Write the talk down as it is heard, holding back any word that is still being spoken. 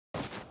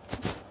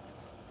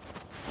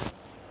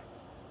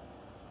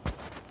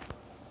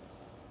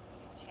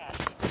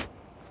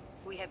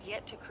have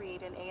yet to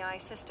create an AI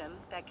system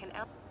that can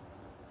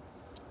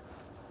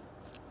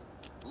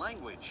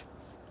Language.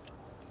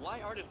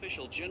 Why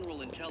artificial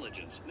general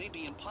intelligence may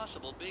be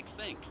impossible big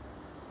think.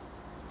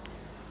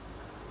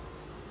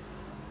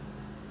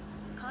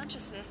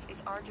 Consciousness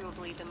is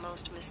arguably the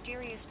most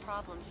mysterious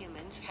problem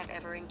humans have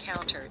ever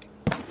encountered.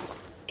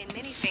 In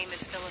many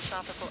famous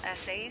philosophical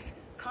essays,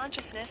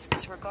 consciousness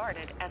is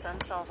regarded as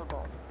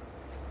unsolvable.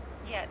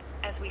 Yet,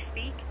 as we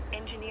speak,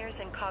 engineers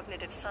and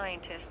cognitive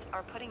scientists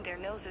are putting their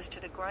noses to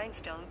the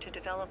grindstone to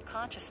develop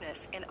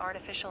consciousness in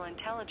artificial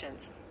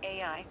intelligence,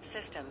 AI,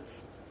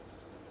 systems.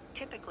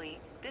 Typically,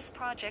 this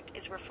project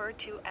is referred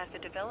to as the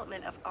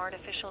development of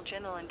artificial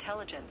general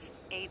intelligence,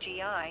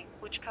 AGI,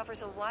 which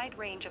covers a wide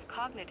range of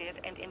cognitive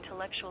and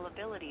intellectual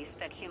abilities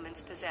that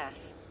humans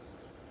possess.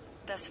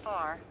 Thus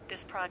far,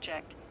 this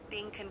project,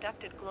 being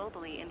conducted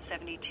globally in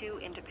 72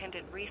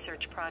 independent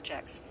research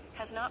projects,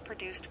 has not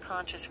produced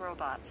conscious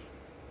robots.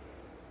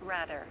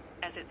 Rather,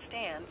 as it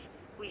stands,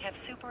 we have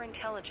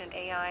superintelligent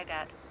AI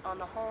that, on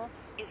the whole,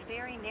 is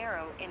very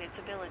narrow in its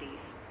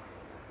abilities.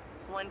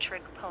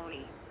 One-trick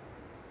pony.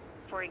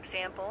 For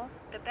example,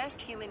 the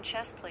best human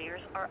chess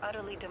players are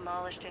utterly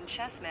demolished in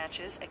chess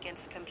matches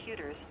against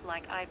computers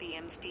like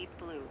IBM's Deep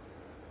Blue.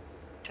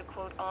 To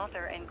quote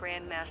author and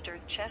grandmaster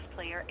chess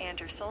player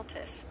Andrew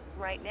Soltis,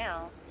 right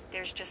now,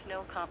 there's just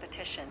no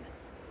competition.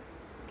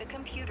 The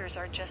computers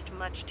are just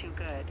much too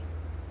good.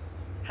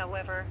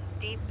 However,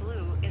 Deep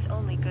Blue is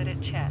only good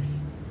at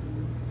chess.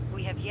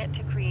 We have yet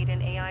to create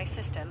an AI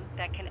system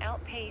that can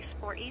outpace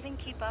or even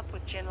keep up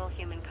with general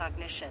human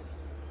cognition.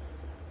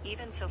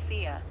 Even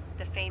Sophia,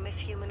 the famous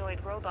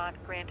humanoid robot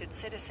granted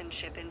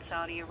citizenship in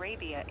Saudi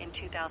Arabia in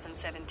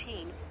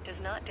 2017,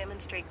 does not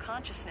demonstrate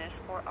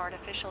consciousness or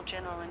artificial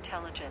general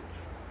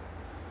intelligence.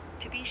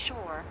 To be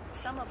sure,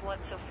 some of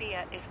what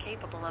Sophia is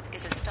capable of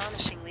is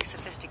astonishingly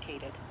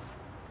sophisticated.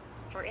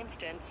 For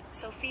instance,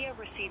 Sophia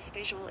receives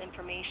visual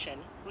information,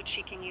 which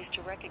she can use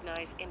to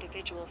recognize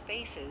individual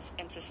faces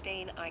and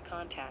sustain eye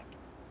contact.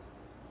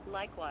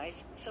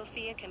 Likewise,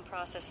 Sophia can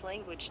process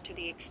language to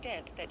the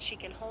extent that she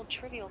can hold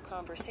trivial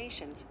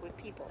conversations with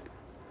people.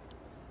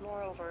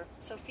 Moreover,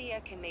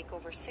 Sophia can make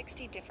over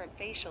 60 different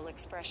facial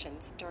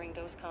expressions during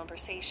those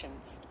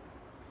conversations.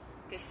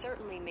 This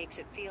certainly makes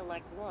it feel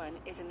like one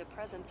is in the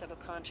presence of a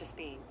conscious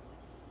being.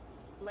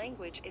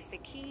 Language is the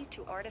key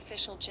to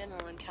artificial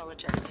general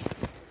intelligence.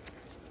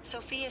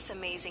 Sophia's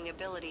amazing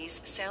abilities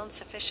sound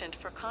sufficient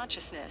for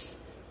consciousness,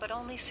 but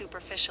only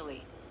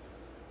superficially.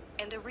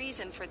 And the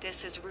reason for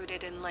this is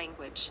rooted in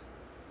language.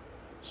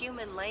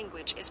 Human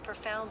language is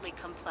profoundly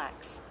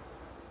complex.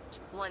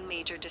 One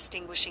major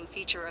distinguishing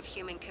feature of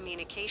human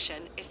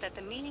communication is that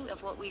the meaning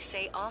of what we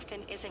say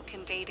often isn't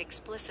conveyed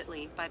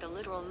explicitly by the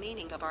literal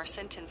meaning of our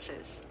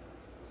sentences.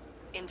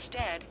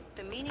 Instead,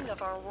 the meaning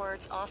of our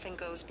words often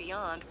goes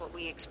beyond what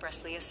we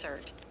expressly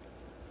assert.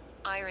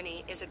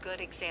 Irony is a good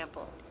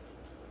example.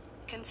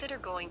 Consider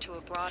going to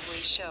a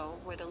Broadway show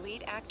where the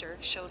lead actor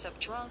shows up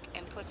drunk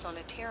and puts on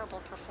a terrible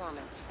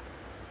performance.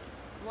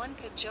 One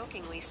could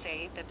jokingly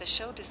say that the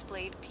show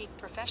displayed peak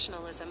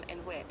professionalism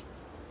and wit.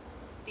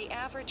 The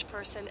average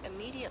person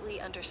immediately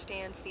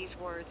understands these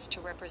words to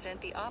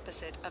represent the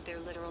opposite of their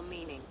literal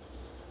meaning.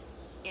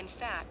 In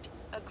fact,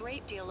 a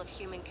great deal of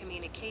human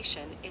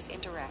communication is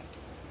indirect.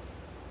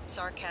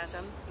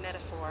 Sarcasm,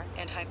 metaphor,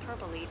 and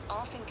hyperbole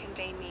often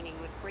convey meaning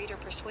with greater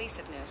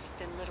persuasiveness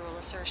than literal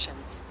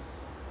assertions.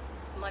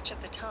 Much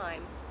of the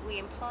time, we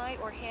imply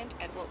or hint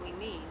at what we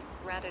mean,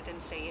 rather than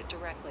say it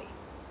directly.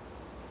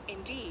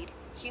 Indeed,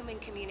 human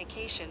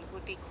communication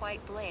would be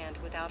quite bland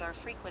without our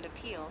frequent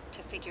appeal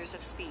to figures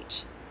of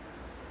speech.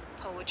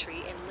 Poetry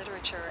in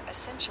literature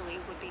essentially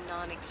would be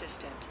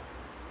non-existent.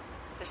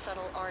 The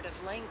subtle art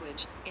of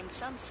language, in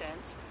some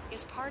sense,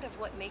 is part of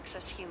what makes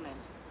us human.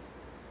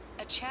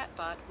 A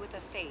chatbot with a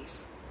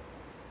face.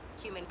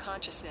 Human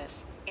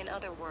consciousness, in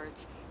other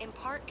words, in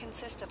part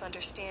consists of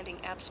understanding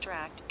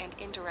abstract and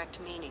indirect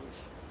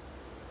meanings.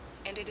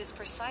 And it is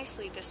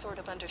precisely this sort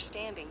of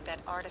understanding that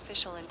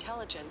artificial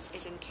intelligence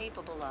is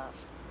incapable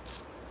of.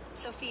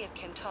 Sophia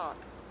can talk,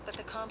 but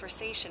the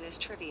conversation is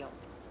trivial.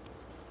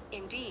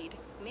 Indeed,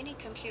 many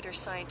computer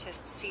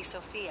scientists see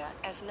Sophia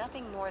as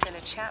nothing more than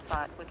a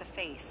chatbot with a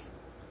face.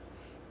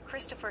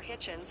 Christopher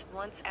Hitchens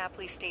once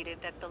aptly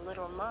stated that the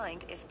literal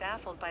mind is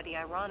baffled by the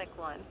ironic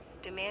one,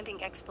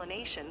 demanding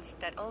explanations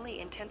that only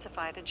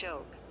intensify the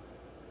joke.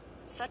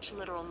 Such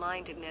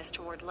literal-mindedness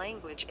toward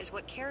language is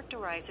what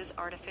characterizes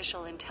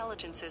artificial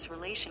intelligence's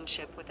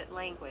relationship with its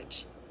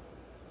language.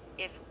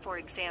 If, for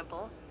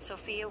example,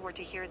 Sophia were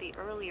to hear the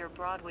earlier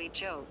Broadway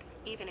joke,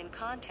 even in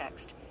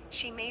context,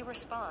 she may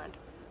respond,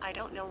 "I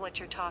don't know what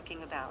you're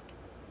talking about."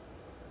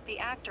 The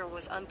actor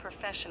was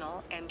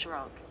unprofessional and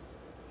drunk.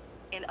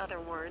 In other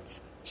words,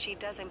 she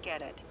doesn't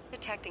get it.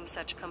 Detecting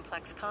such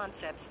complex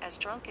concepts as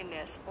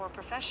drunkenness or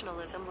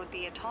professionalism would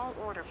be a tall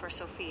order for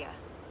Sophia.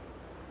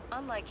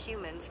 Unlike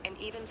humans and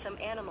even some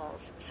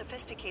animals,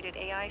 sophisticated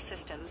AI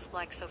systems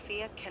like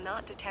Sophia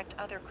cannot detect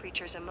other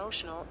creatures'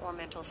 emotional or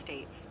mental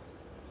states.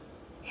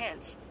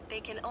 Hence, they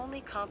can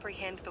only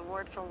comprehend the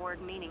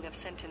word-for-word meaning of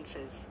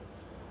sentences.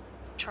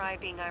 Try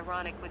being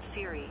ironic with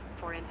Siri,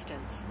 for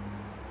instance.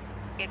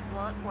 It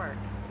won't work.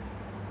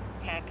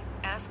 Heck,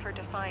 ask her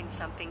to find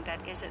something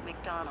that isn't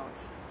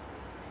McDonald's.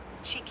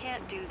 She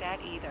can't do that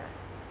either.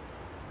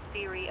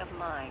 Theory of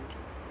mind.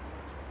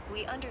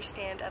 We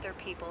understand other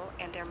people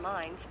and their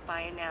minds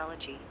by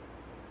analogy.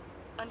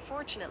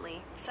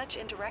 Unfortunately, such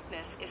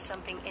indirectness is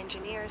something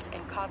engineers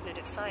and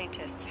cognitive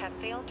scientists have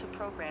failed to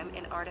program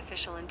in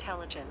artificial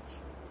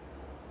intelligence.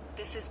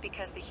 This is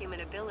because the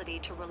human ability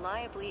to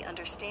reliably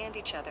understand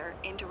each other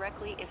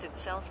indirectly is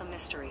itself a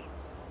mystery.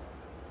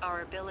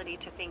 Our ability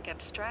to think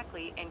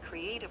abstractly and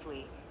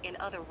creatively, in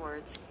other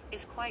words,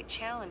 is quite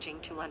challenging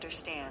to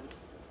understand.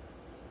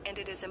 And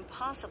it is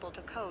impossible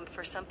to code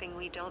for something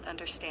we don't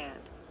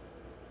understand.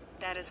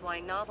 That is why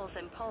novels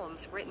and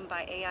poems written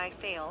by AI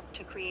fail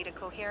to create a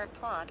coherent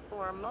plot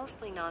or are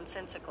mostly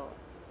nonsensical.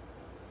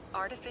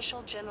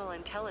 Artificial general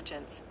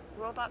intelligence,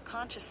 robot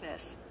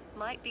consciousness,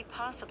 might be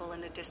possible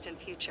in the distant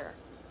future.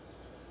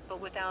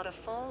 But without a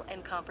full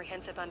and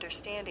comprehensive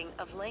understanding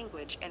of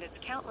language and its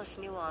countless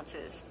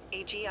nuances,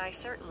 AGI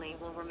certainly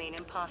will remain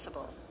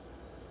impossible.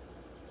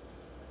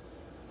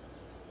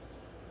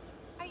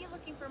 Are you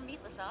looking for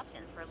meatless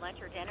options for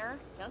lunch or dinner?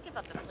 Don't give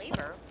up the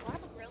flavor.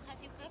 Bravo Grill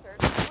has you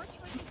covered with more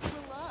choices you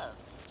will love.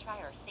 Try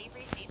our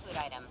savory seafood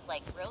items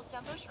like grilled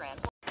jumbo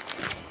shrimp.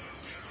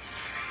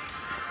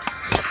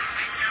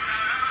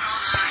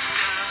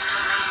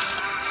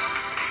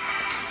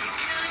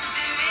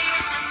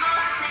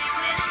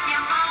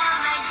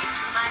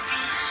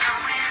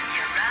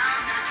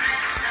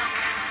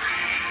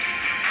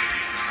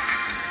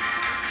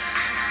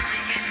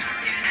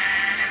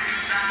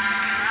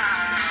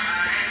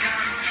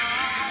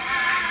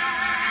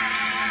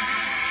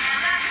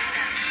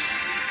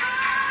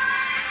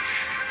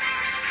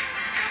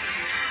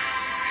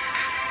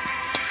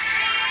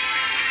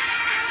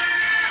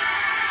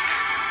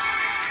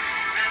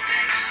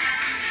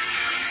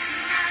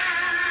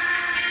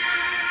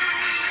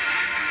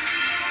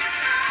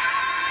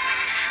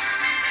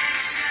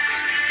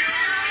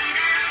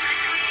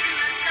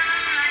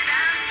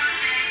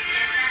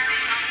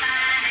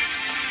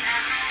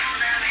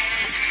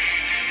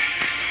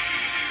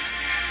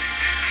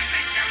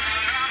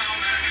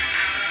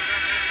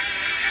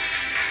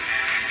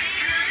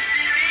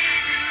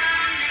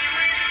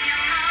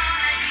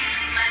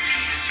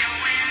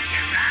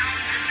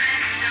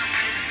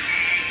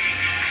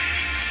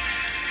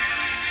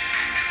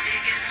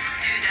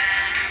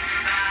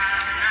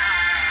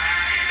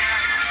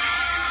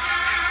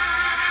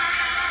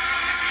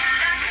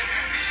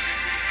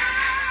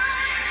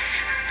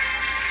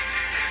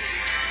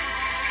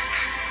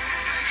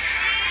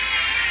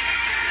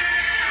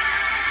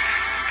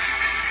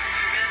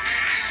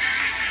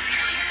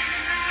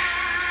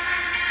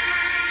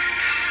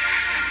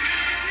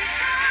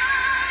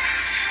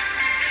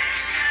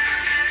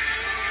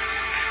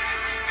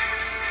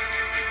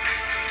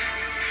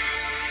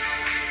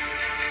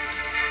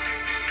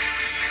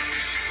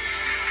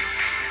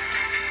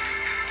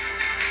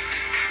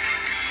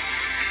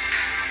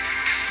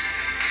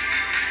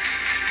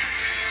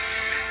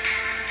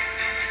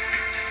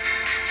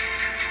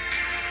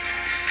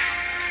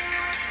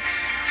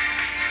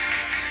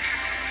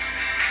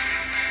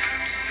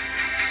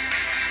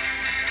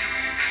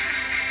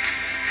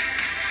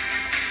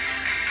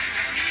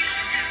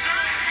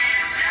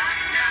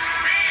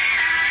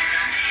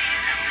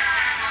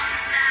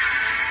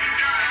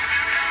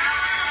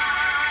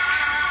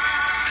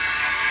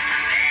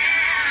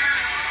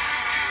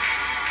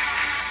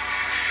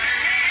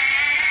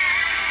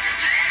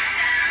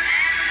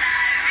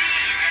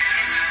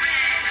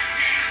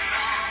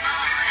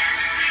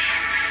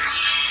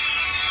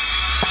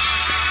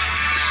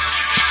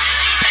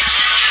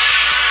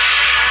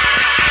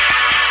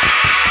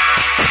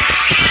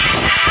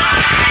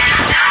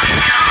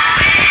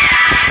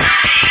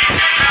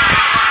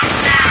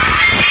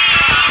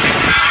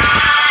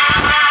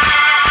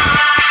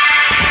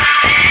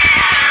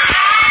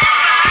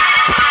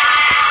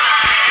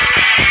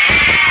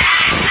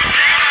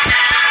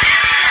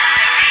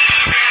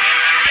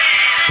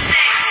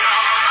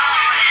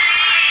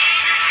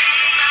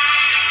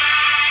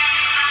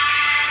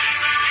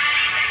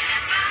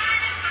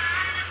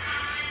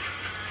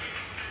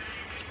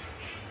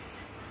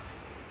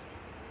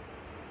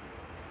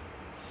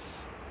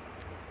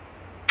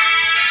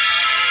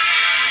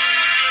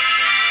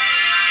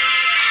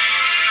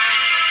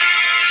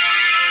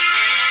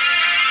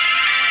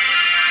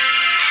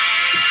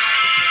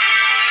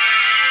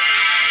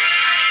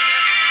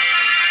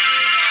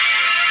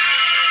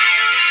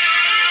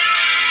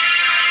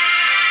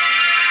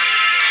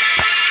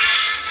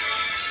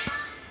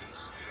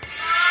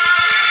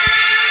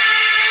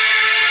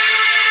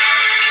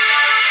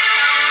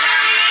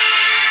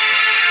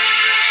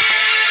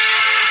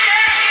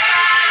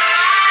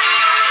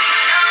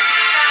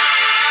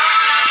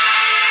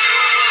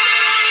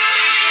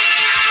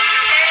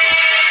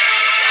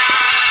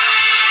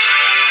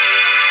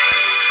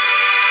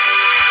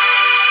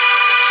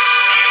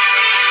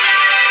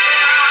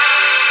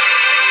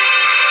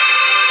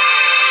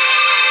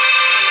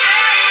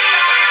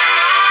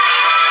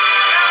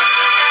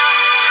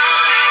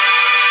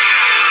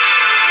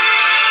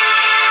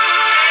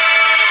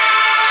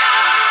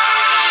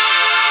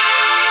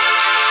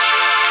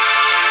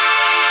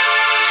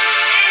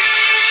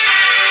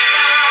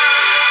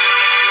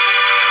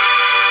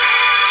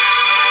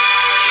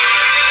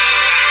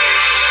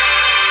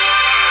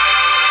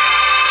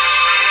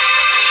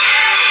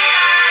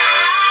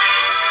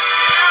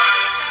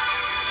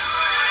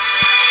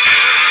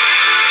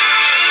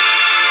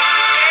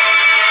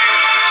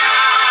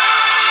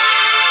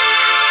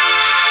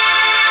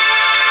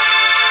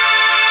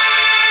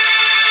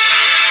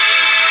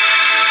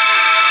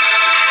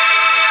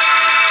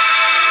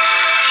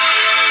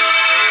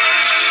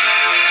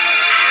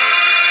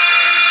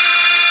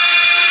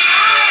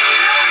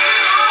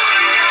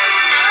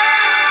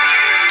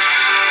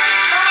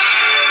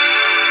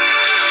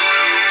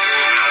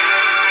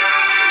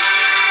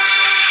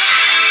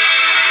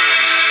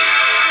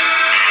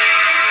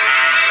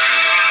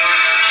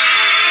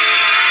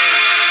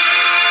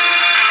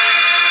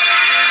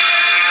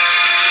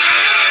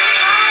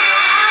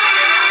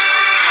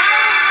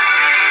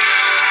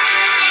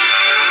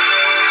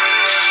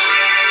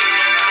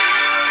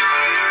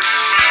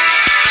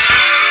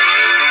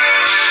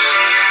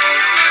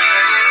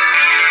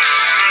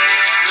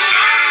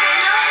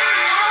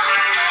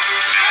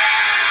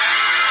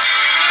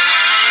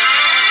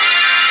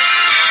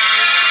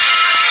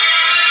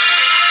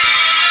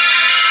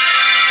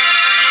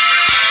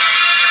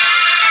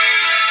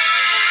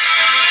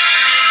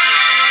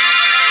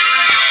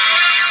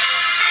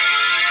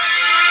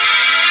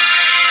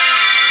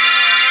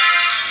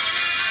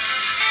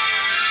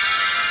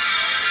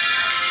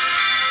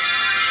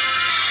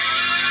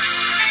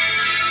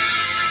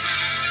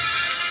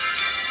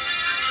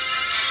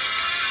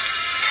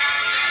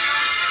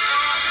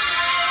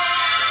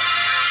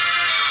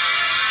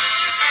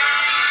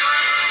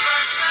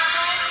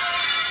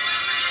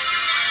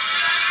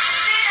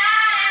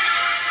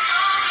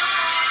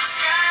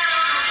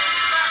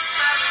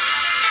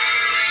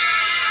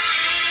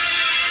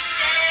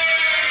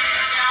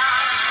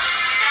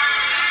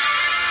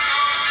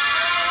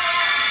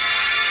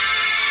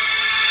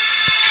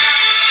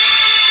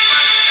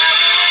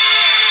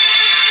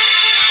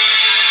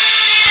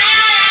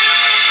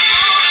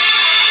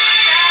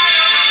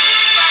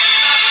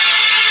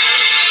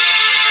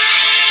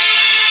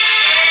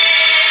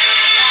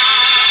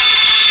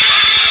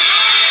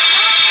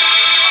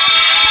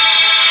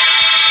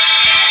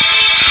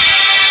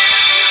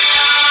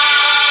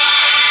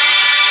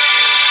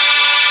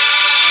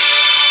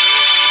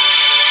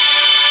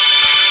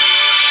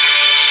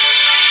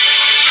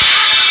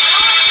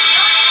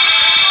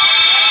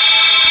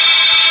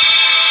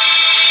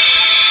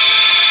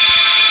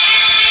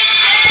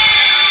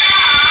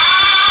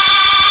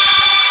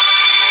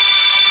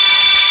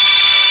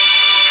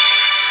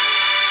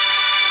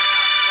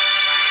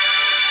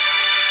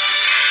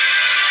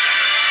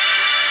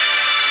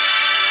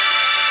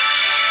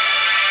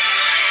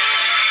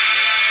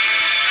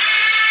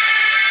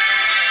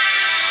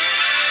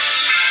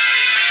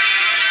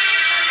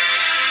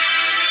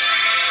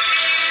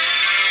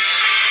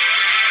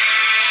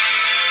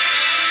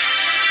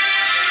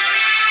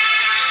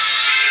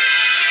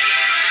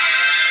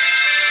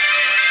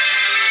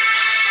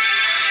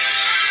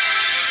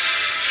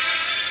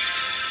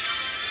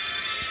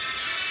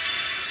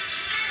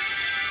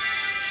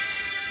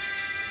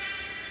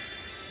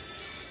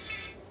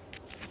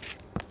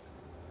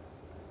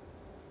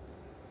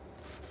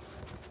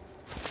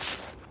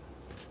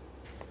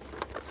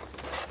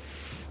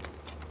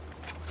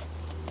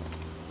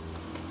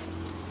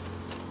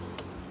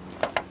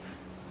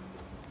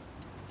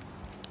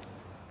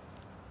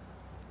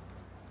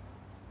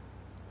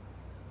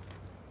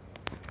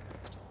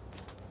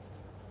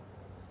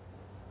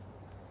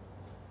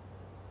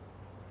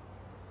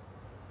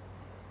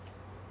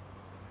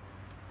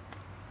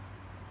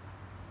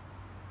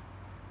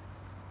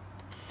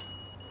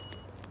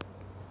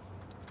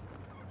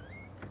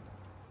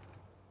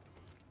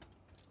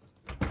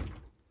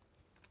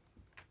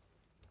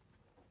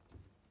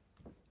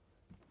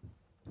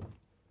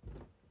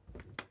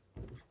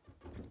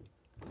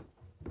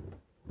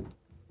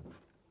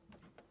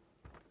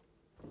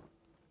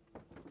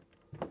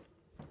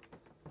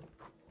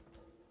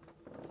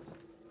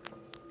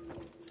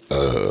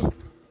 You're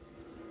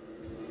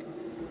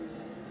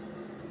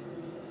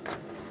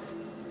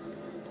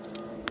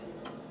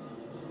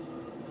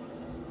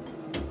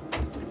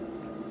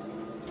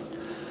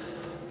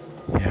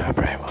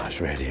Brainwash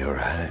Radio,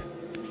 right?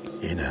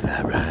 You know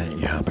that, right?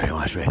 You're on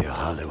Brainwash Radio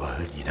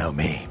Hollywood. You know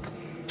me.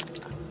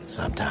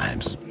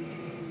 Sometimes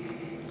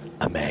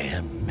a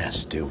man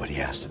has to do what he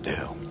has to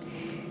do.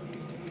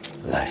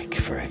 Like,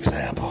 for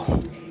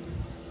example,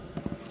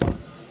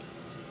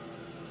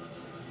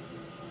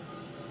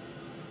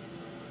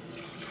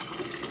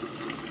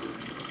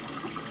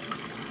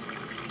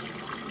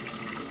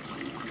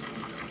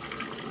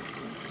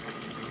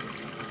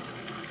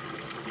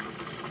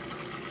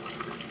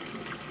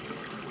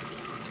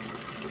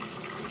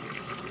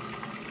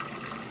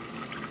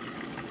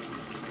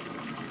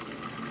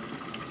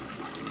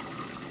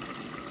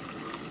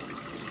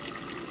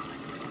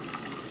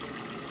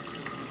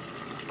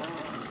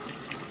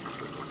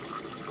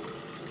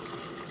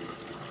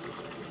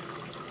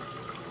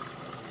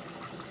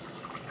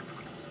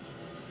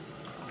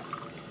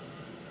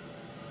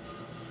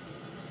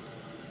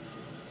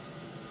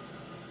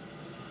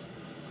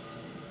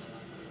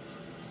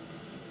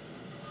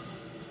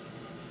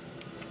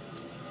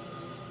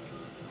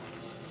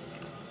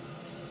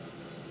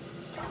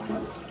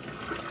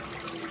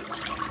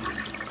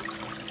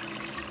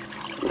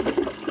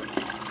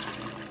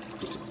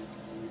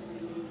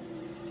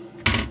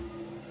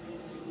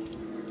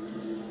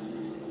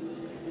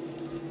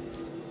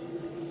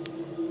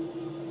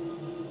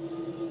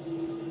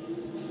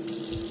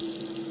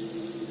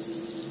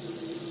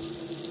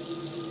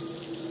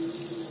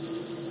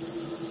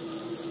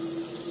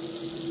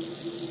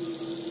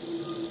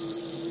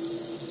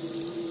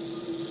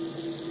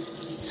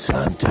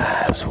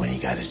 sometimes when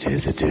you gotta do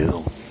the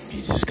do,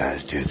 you just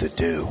gotta do the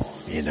do.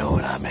 You know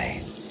what I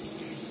mean?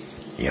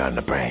 You're on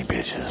the brain,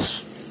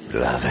 bitches.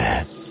 Love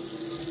it.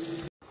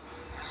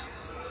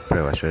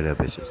 Brainwash Radio,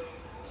 bitches.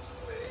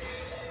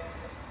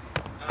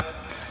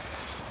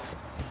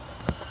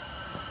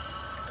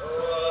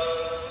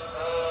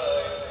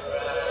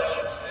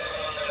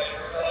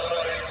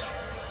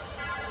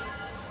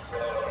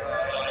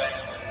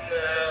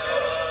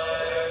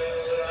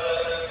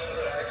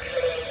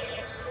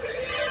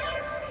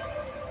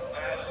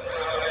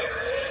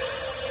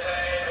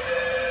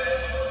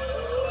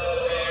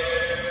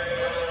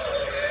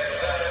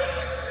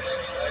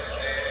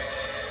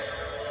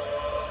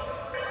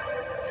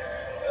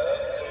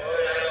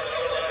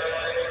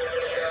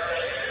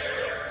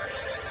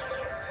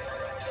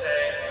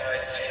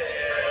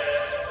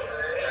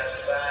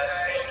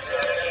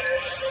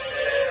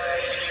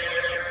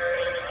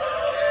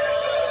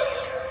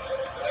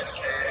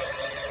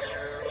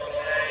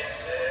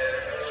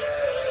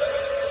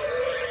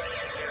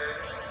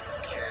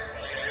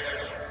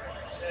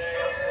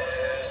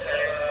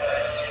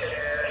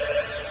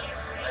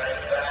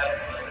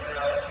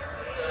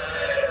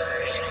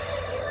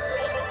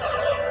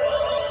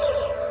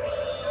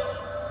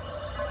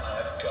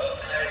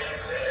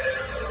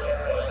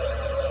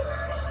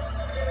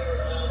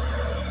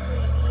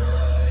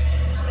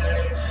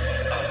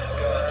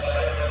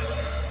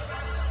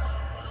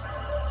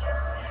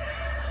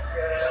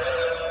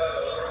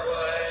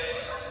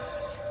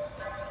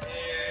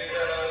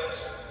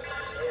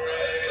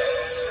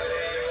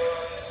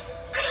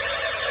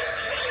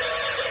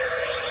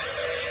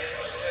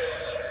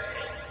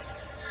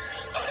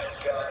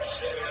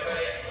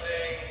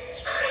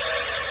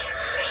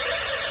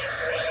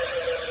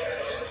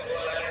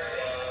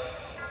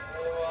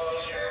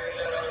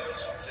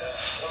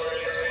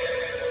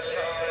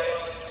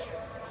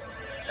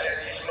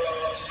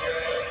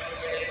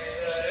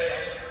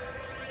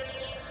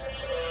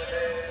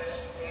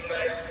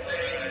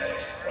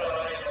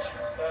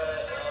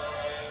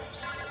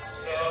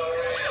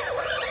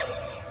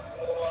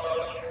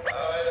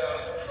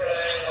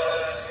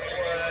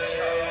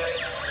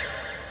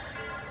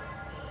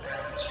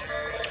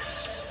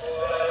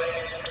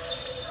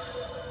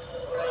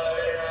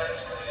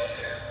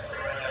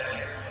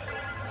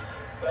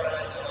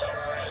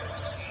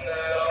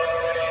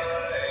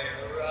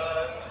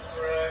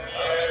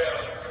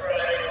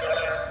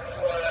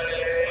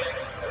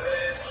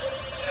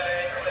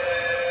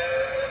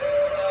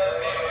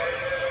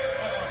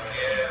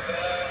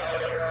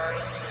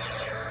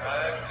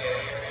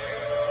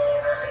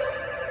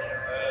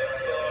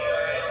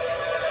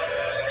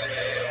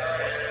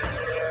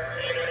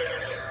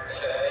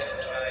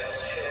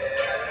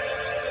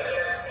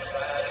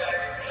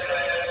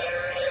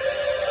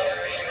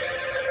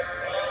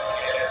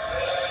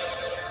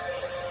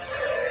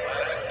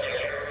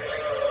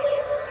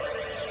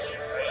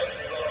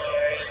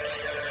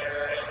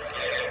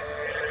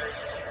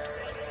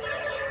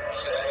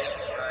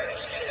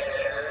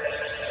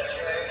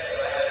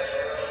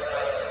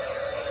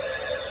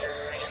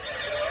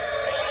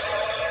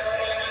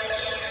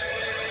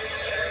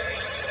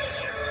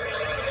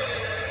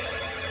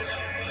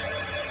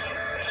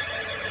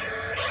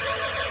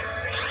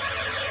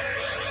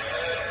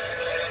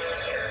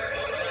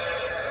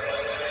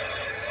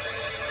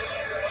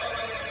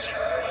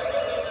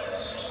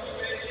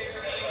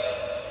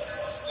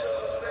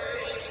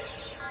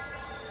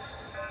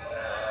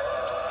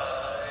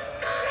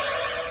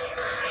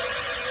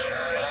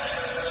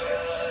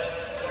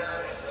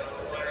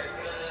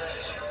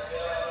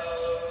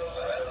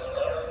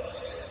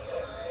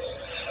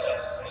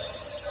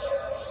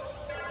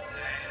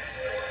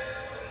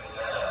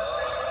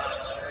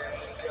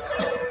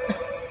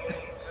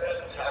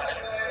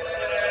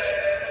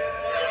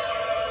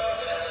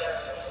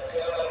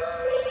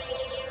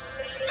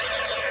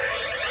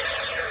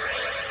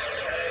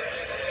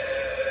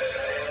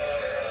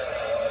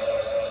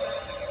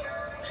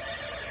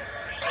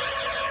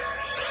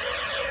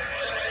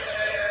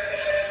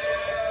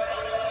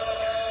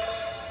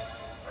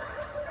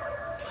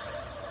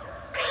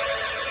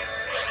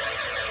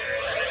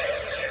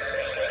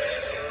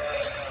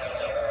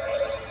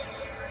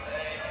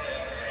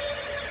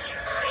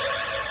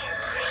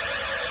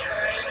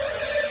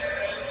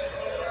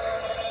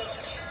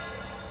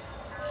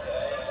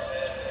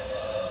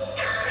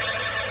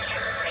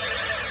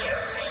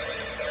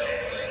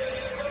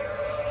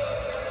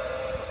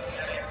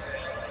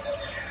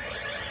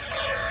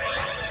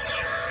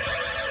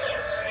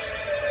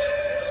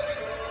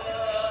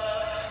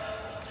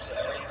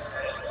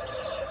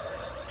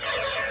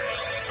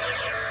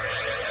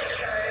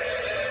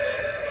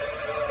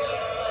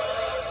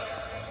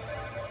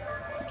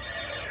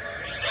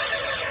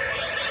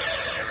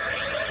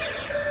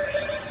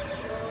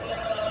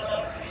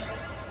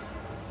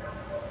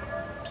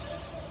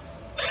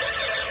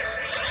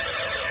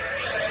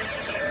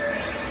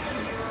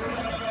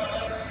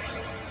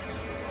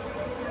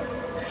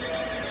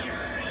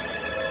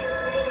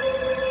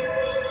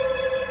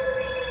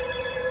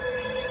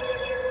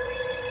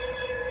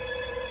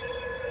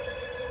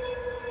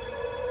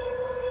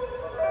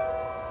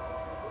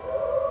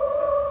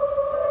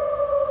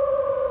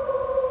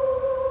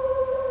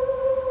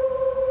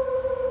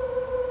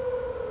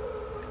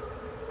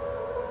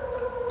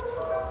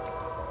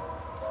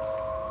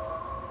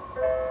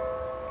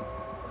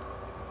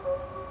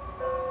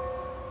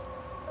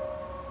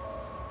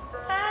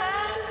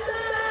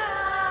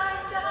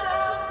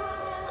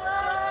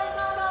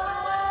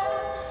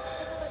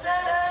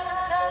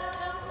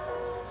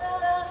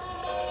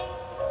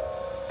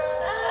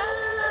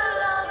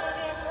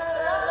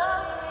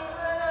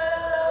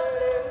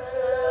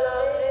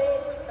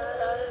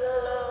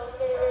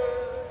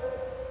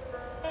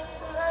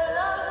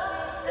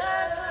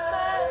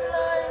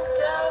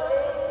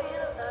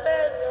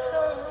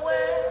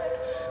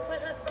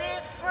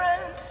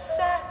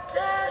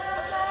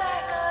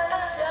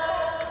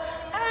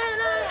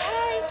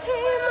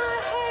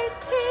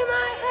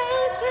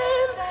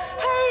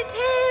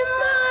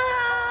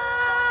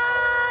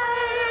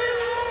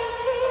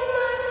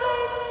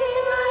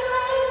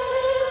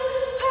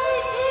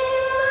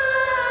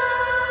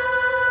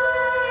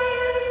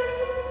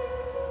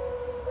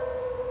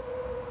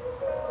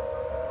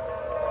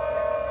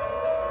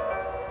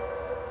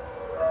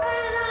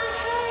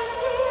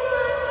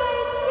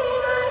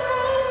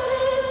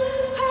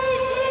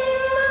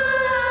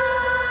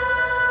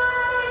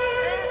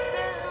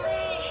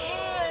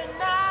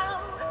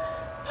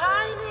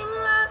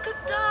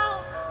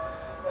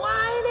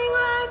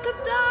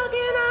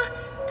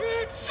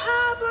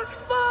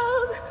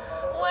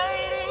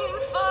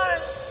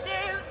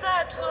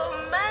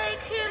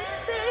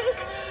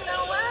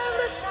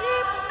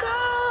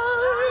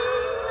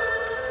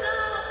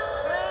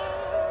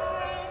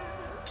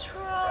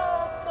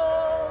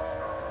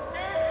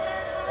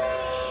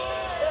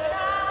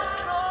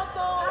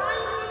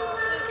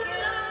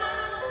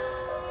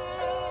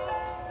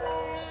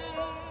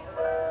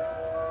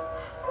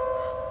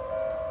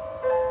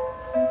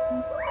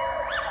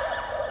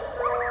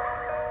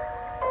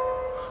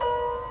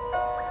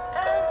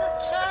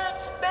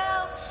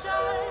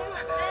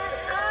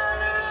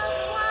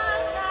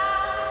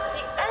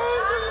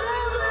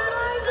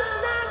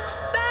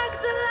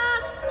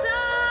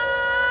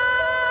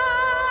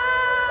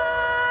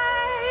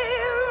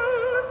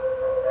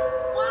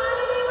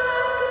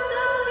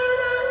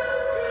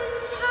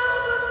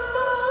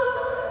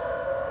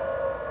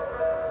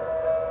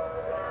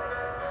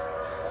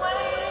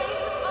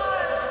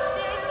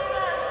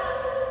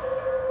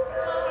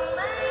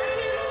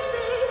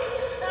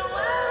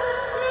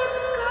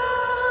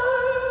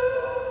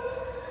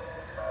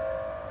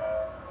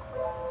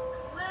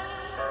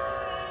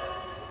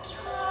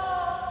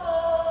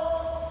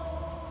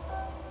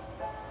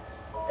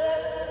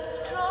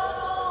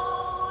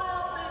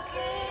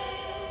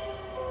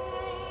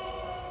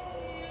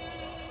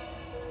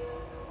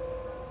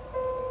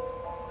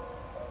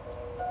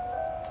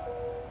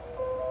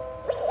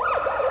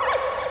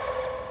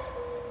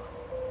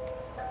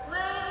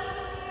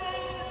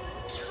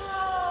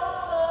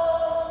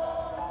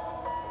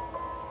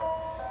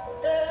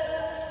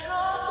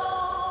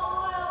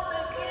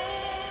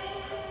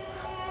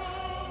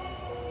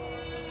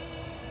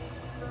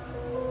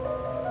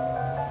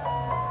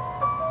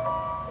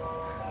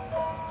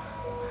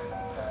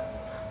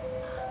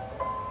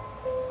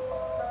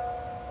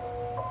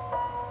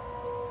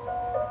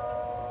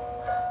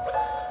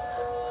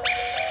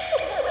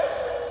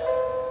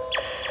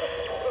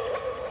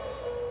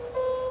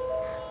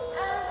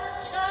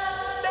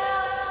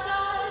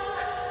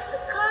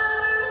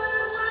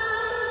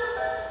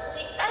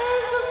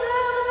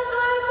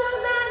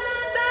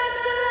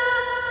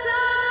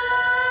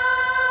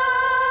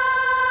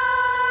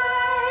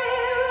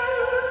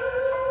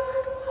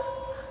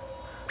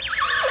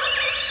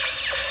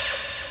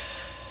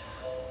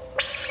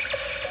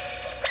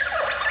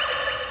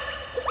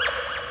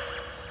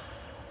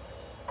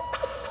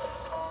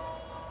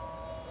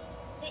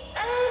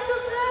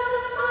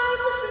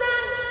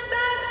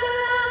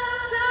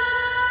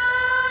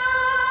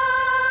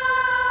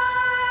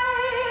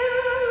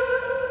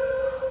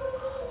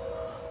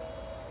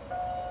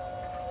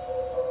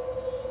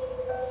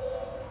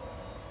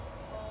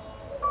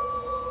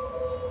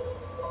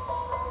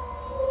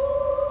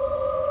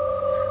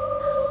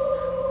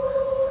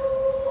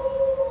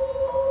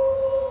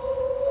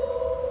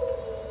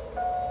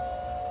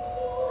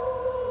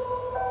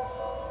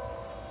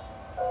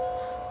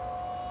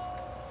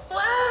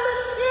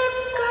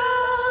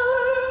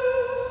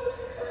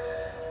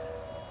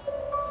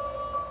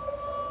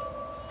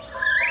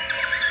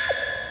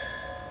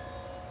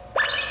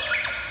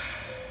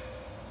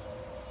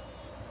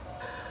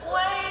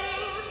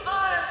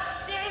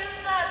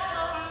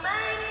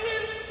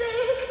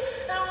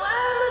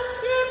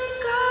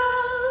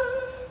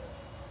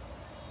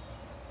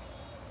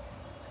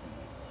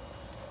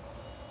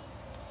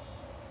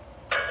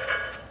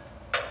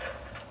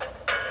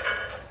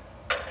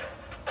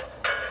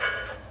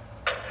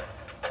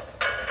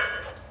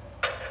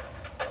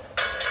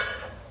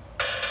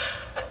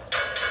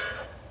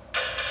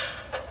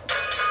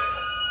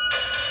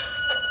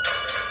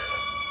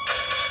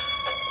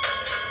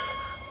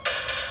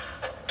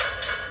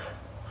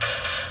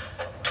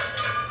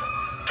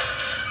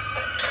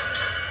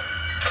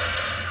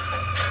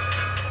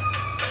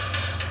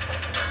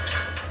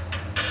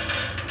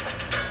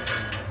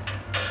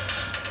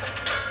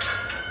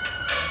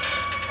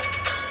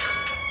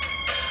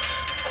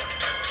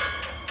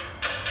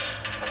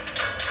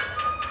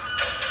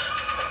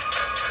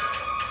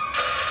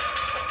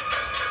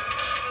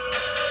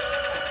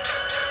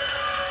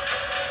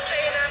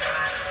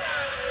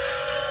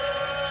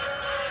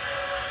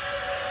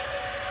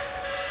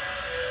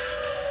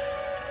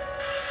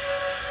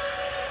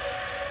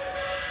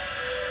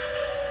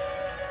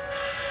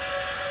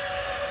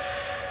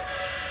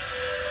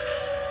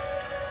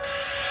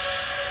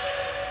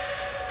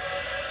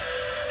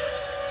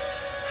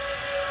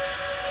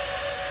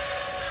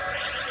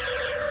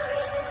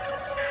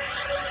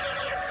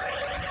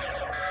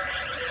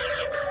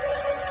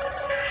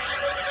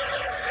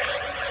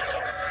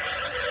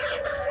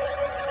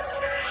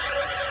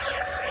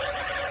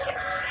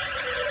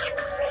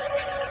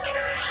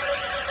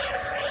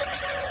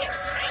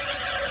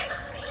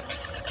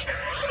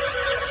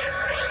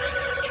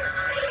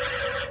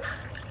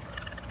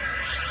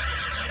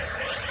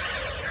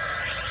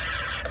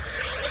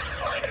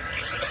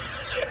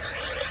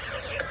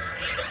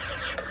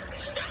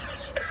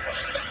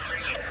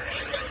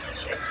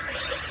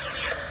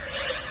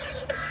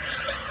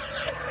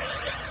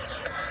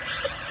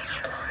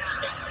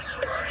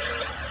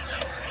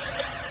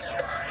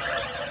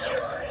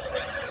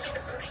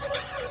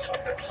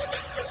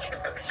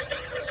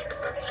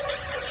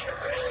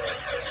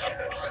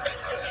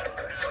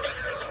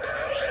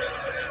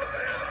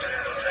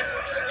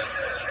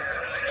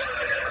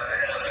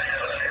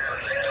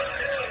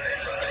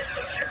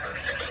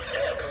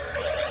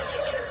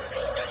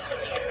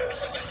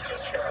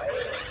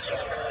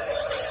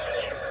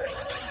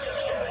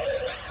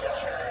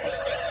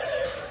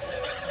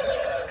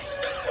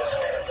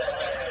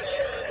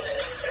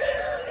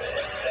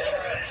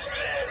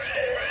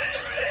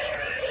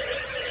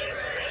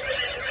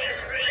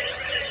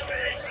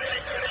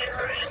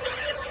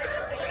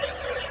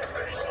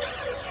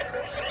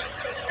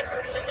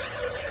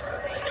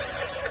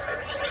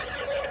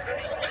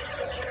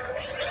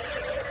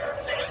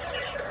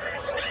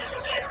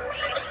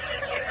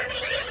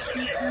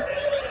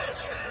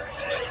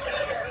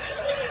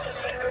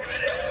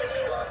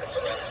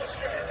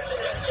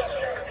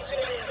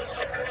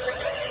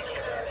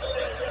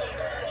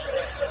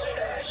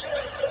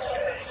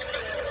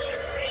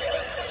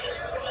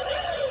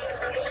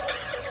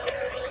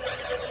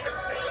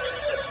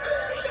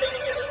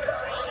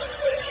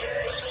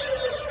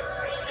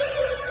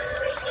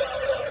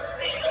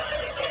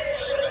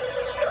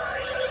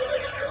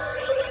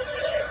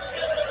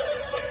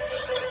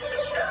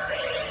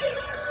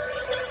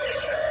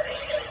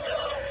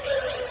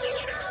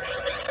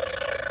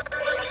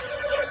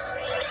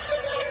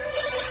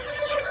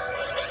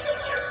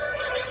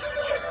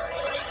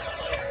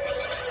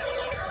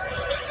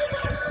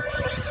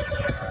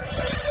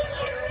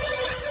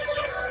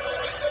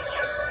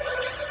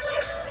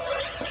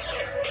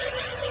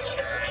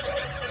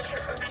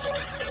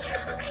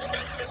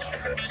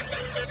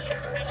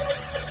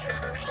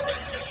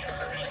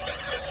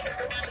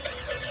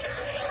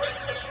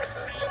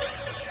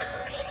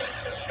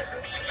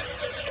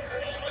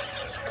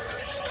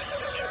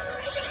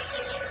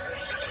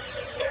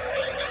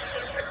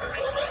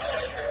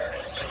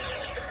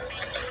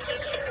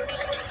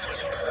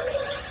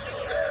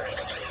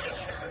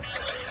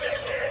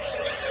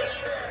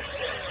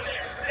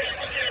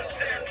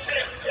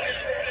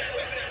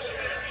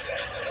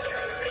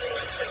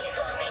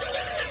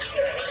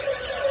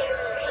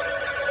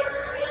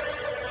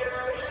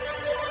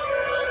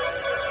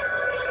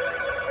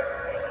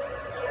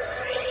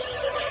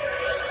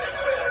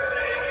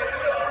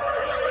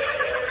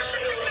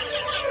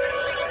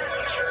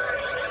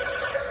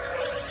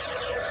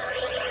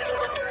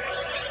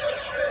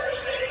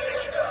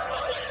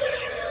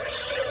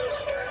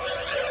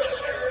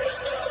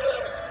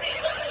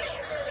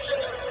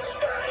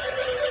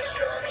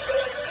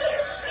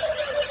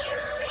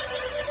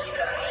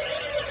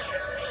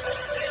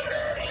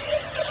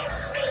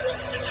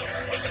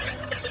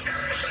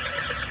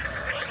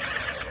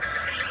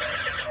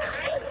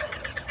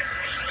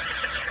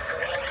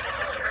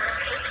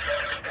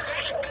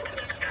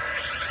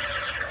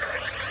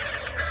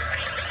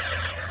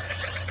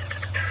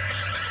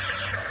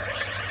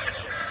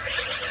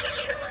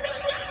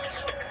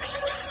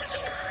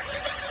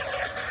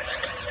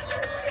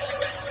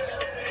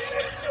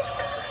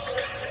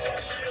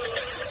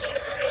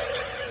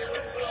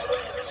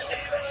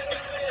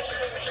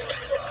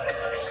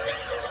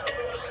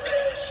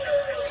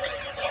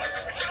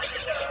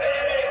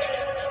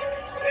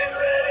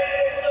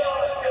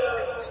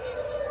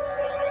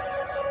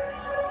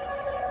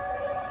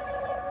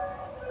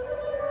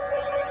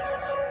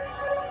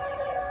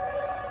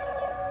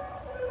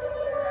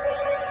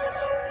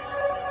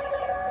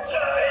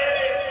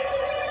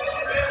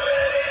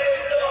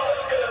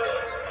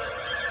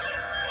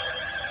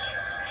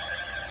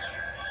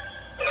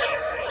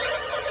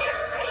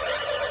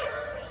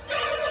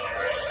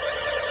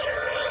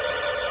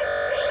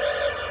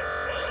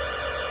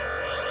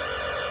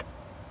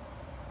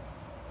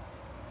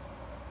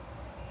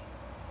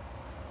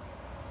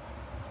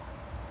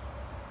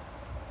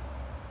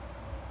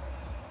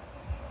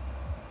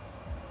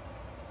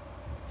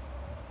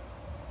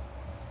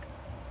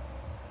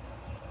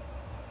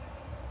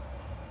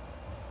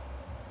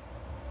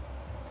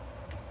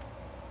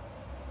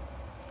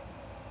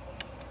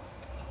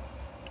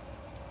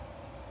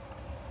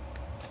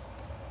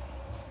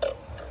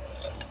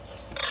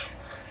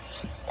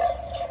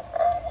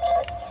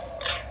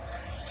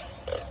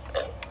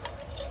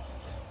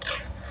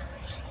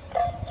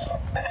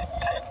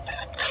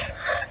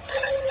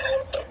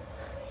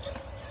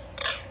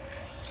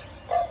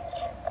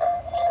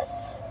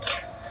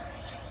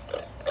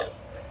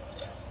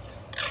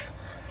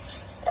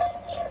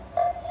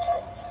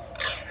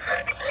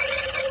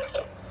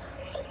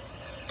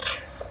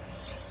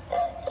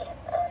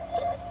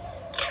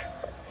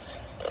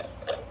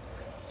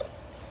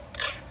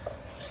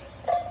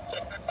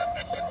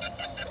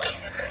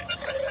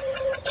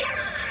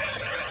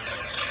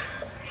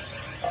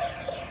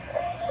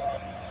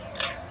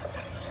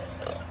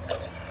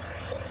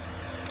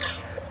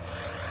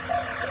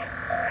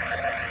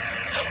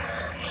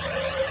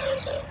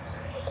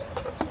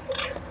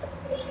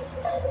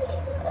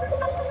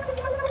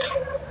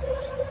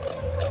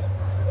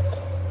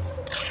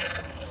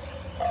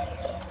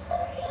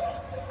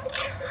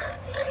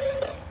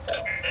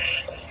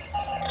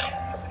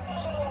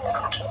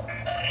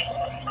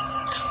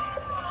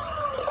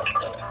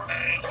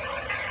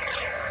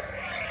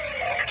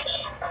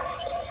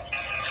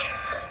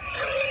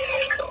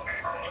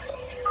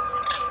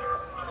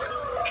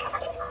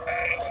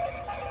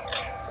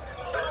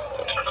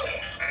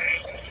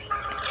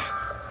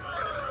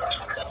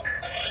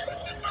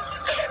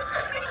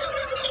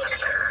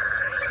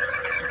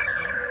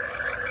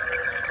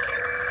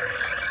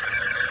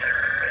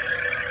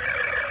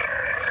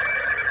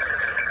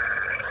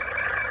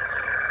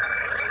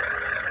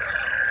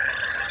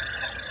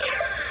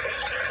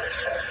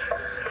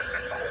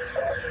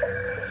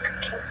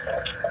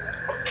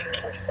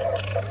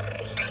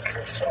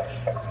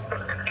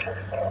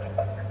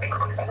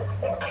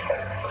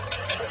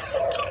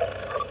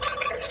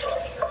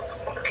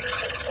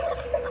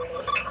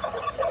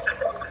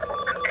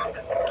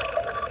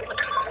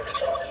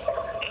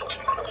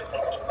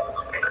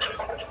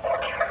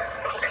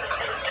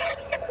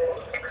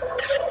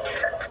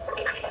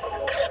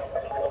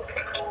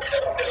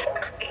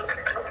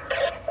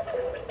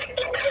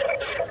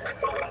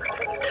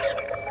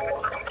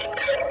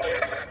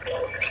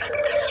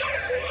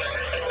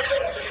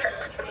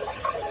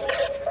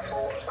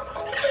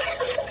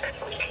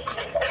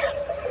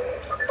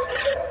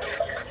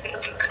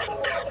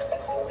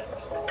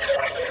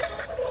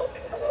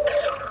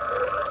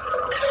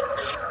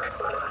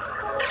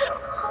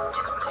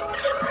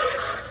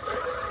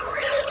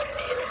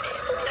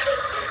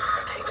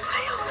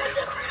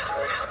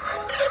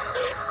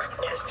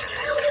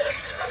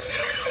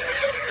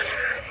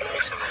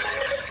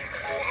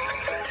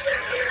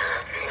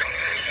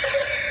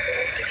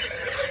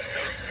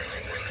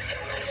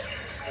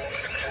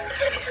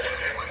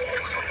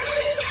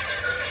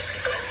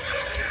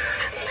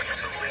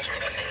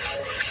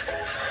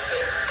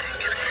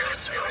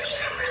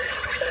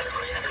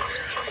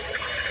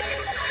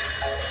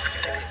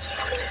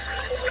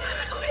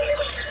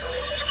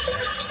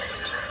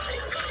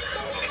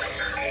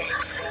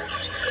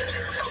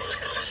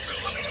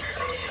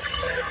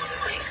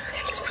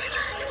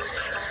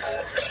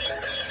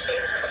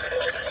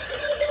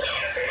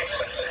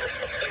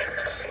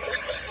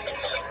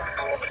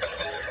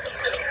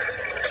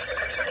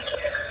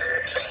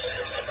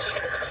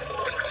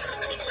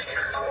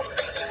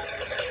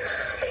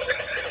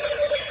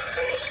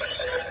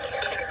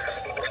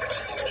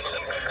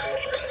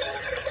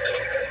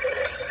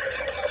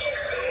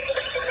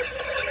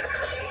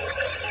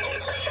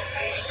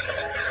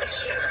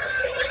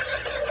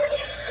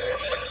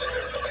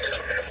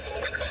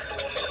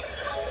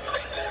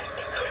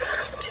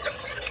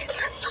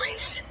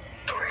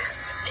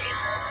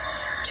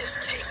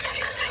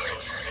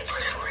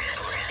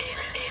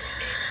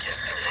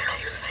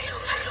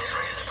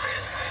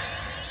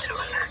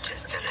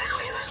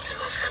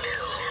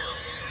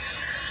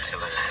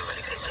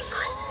 Because the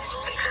nicest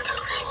thing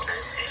about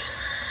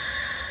hypnosis,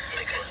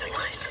 because the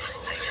nicest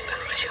thing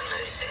about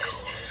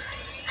hypnosis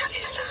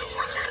is that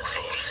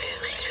wonderful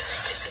feeling of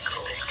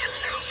physical and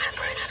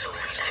mental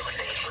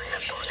relaxation in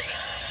the body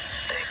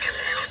that can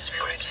now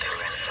spread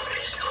throughout the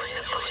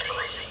entire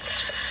body.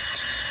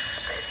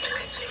 There's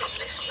nothing from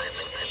this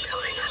moment in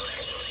time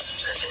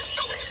that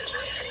there's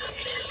nothing for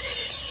you to do,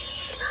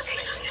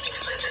 nothing except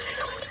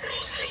important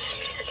for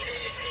you to do,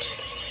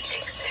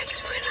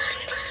 except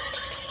relax.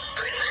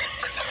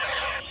 Relax.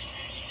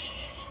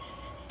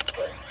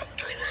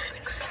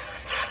 Relax.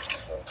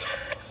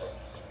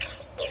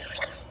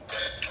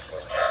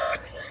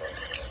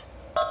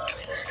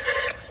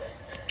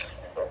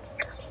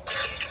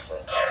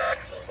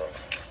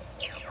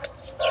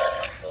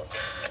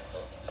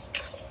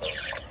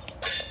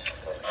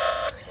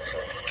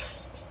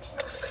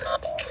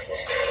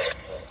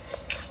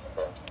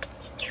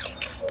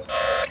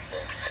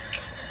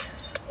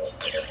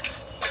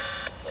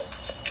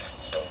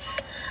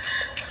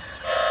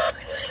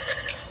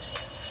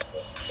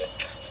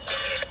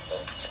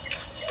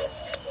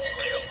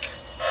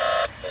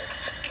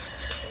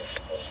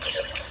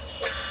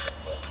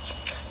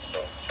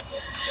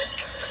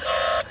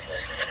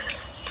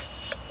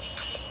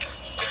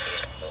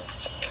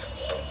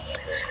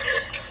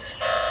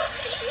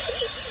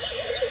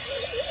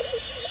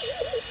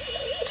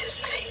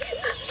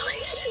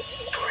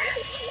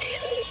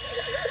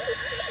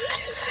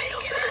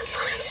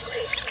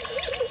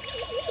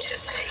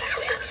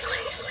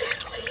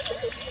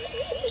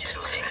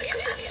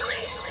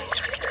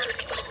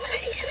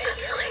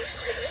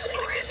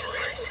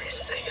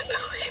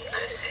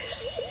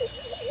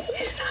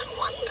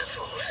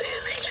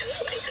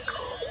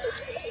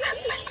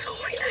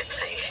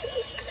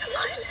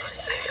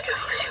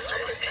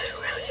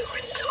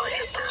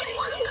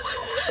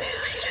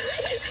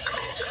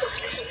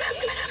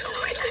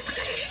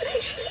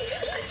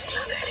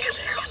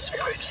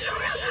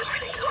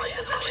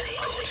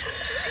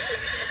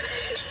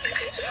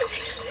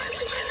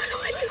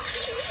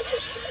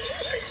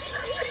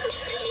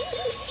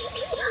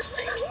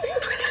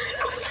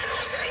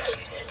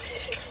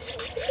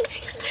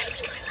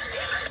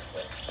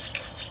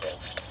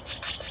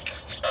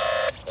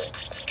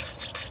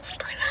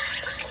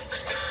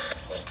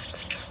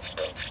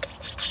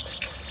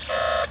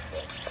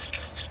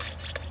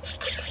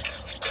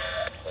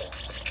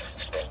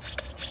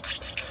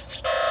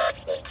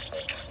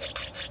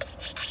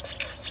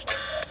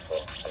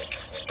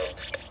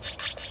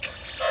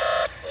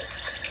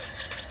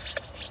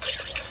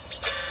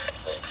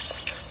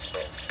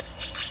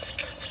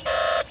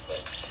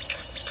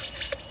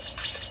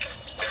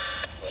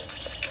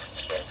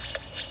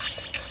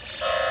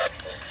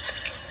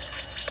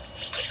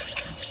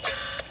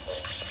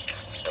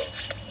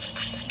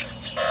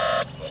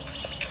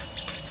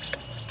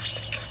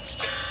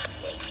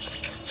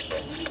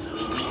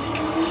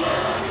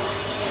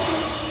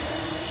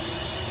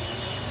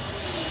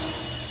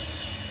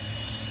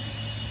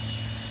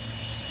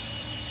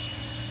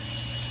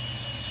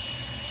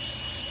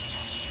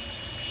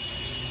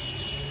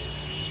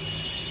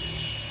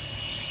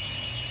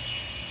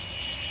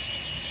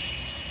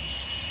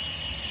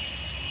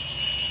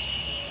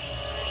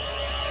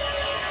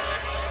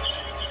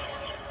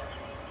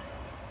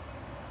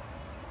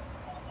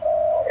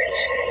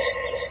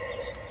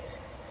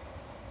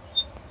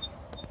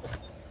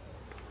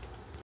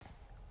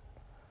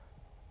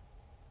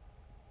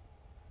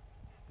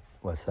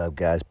 What's up,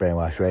 guys?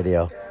 Brainwash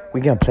Radio.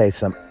 We're gonna play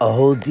some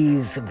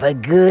oldies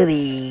but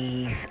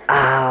goodies.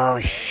 Oh,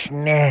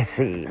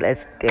 schnazzy.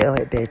 Let's do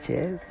it,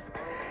 bitches.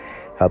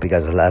 Hope you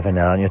guys are loving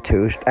it on your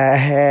Tuesday.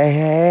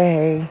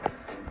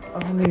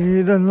 I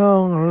need a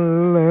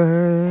long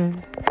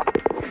leg.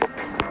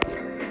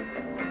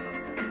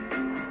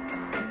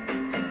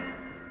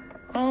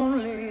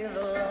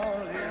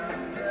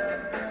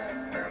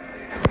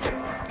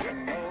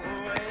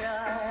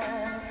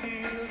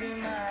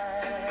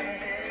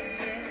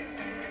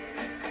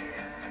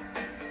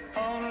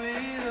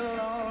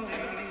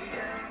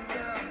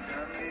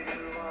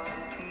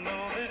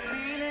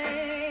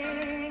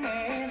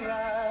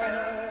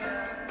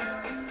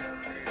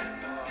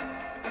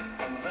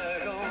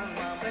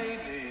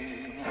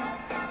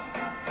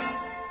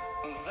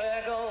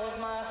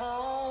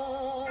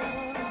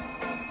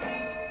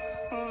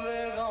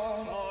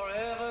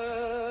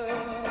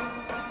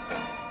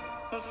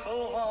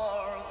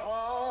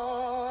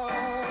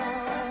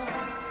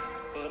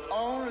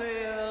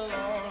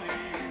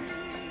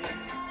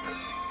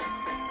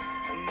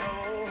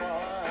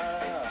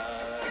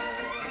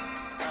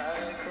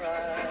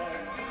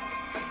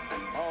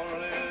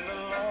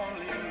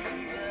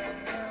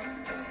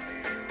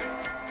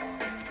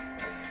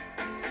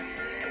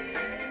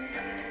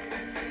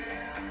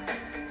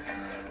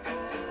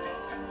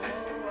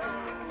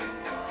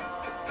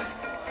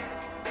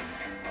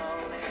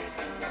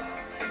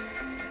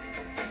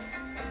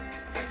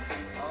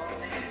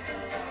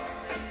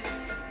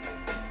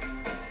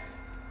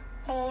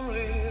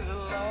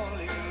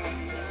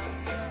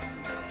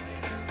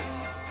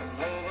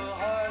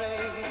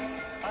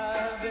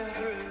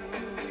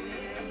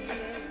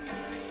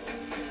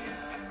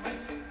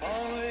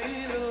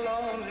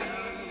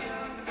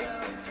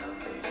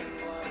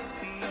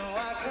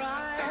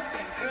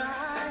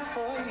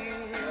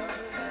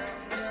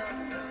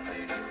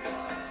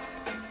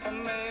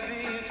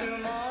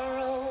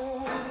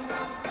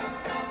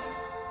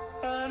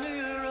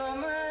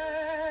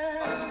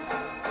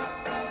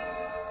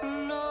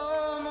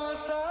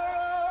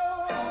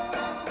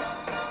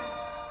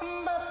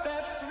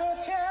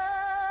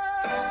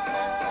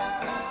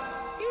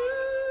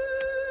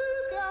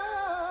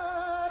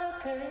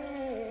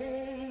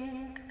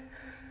 take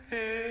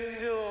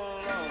is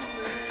your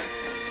lonely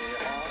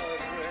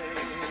heartbreak.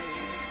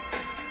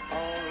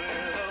 Only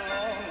the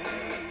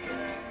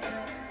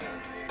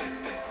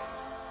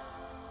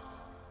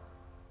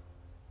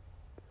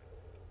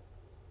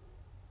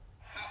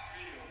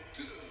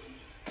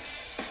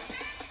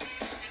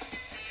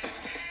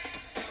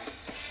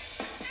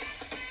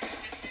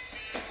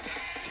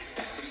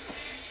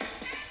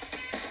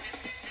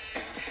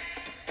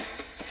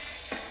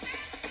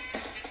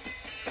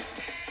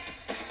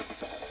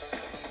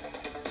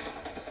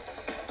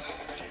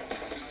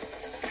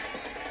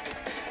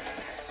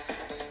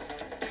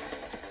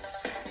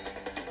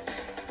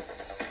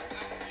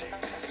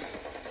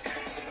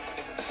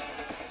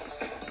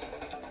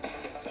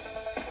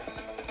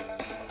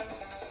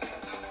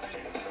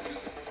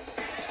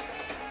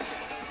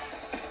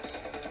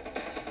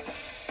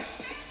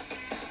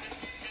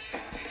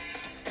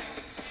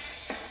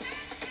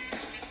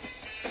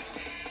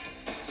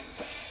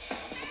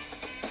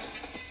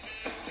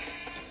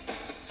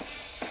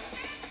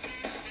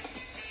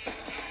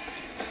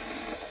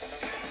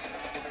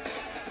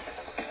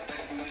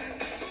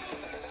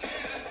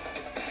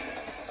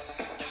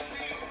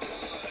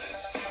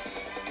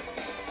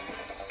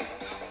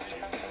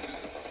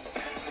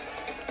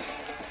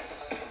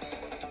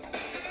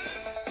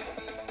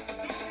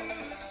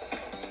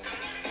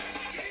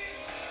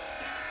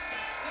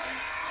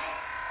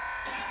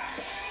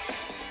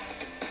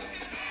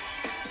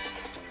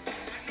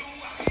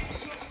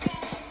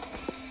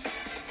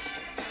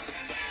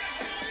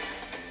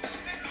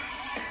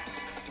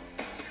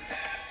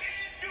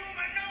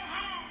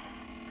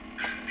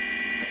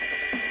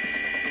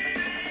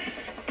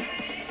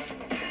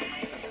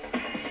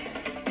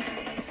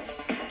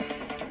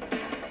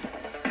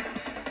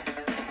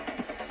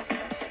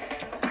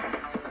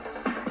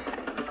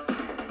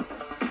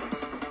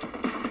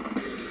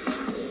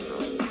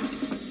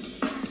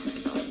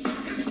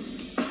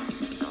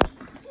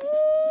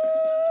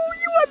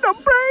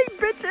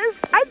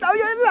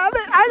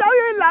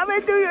lonely.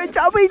 Do your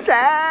Joby Jacks,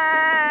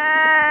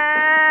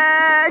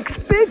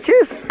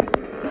 bitches.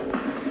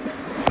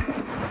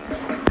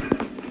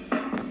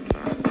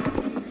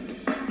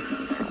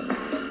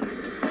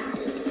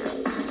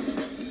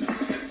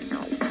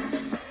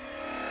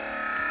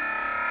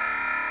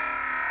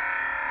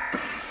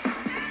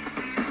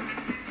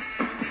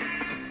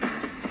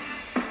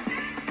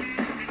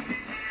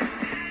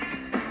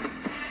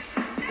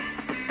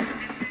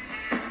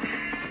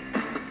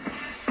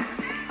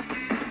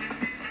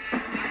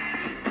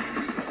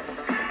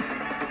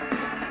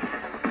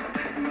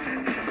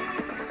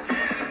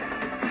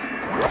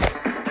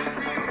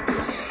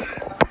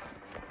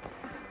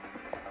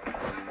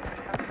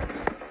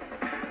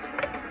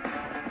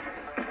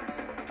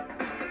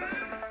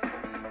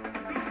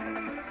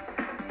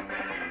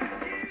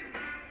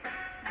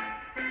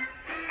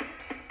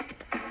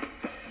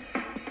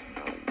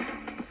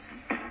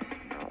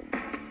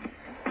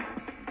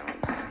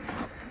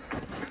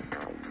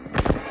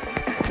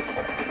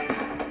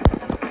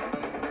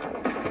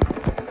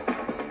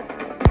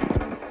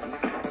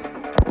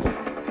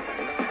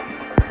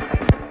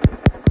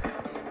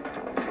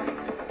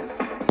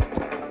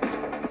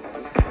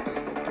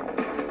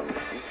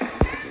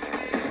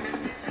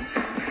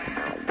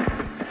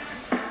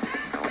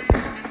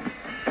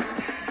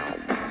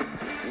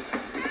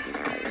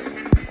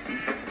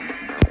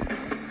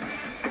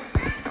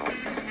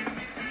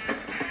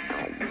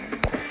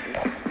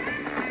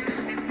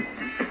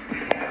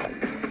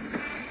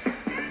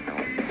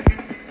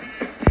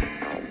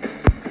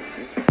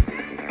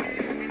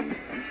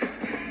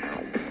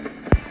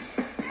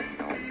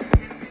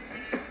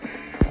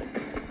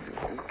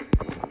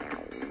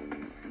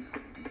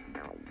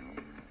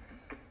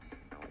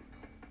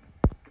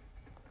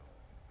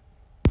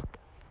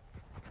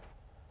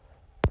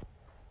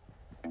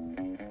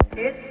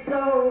 It's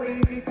so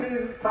easy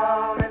to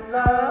fall in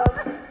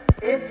love.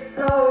 It's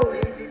so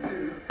easy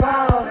to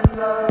fall in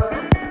love.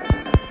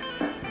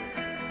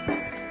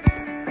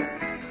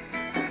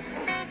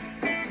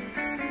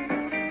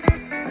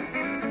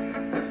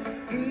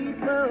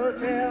 People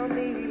tell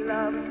me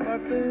love's for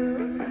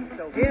fools,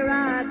 so here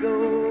I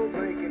go,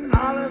 breaking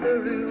all of the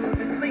rules.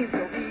 It seems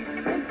so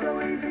easy, seems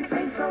so easy,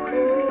 seems so easy.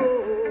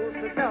 Oh,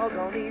 so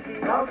doggone easy,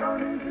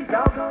 doggone easy,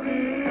 doggone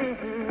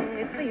easy.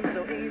 It seems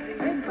so easy,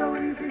 seems so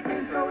easy,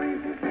 seems so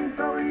easy, seems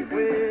so easy.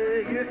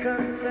 Where you're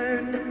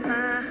concerned,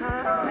 my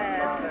heart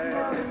has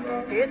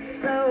learned.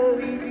 It's so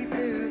easy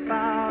to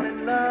fall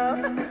in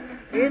love.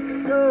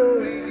 It's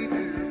so easy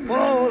to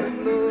fall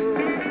in love.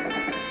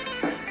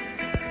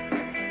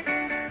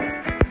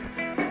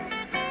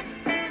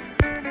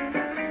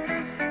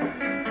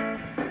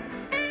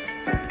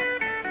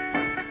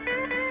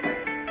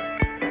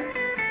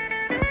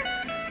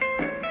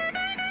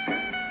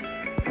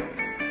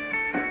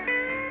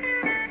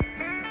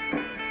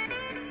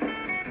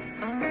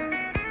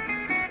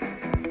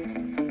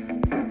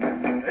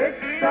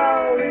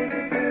 So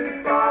easy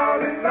to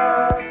fall in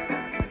love.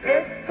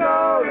 It's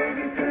so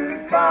easy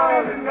to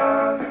fall in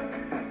love.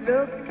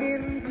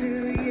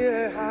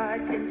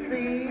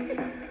 see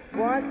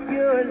what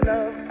your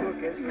love book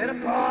has set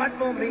apart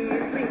for me.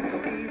 It seems so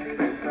easy.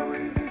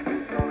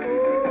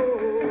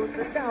 Oh,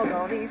 so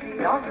doggone easy.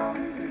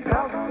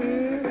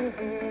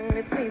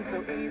 It seems so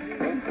easy.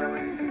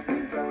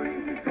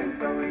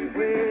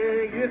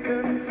 Where you're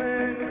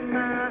concerned,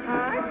 my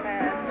heart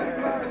has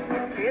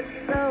learned. It's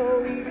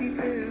so easy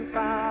to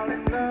fall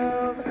in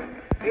love.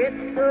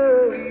 It's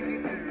so easy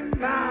to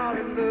fall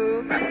in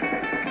love.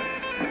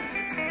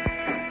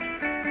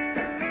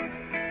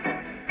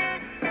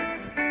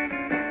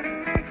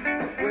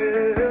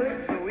 Well,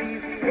 it's so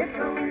easy.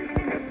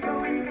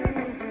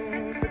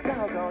 So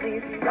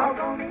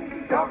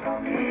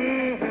doggone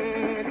easy.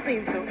 It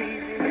seems so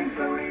easy.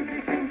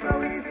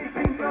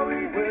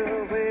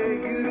 Well, where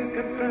you're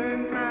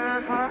concerned,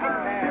 my heart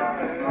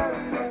has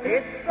learned.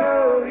 It's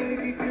so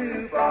easy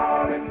to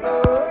fall in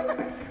love.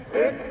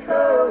 It's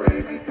so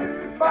easy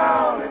to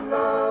fall in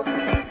love.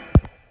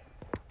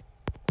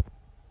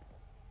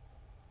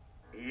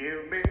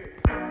 You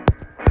make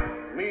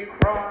me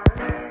cry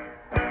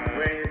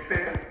when you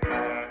say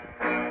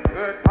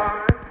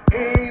goodbye.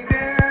 Ain't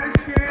that a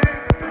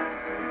shame?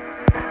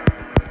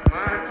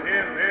 My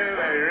tears feel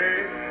like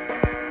rain.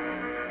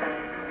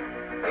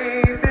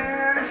 Ain't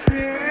that a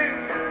shame?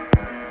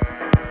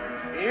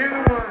 You're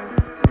the one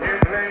you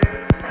blame.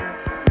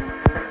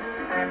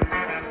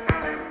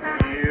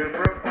 You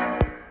broke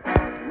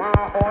my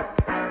heart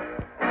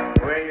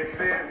when you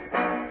said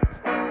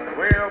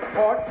we're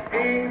apart.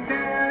 Ain't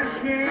that a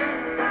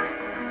shame?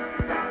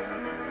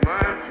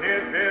 My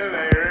tears feel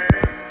like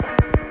rain.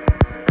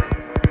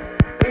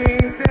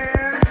 Ain't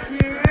that a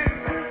shame?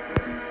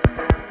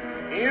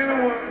 You're the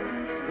one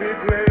we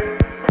blame.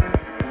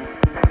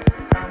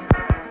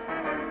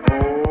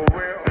 Oh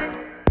well,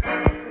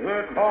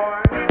 good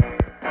boy.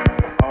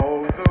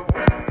 Although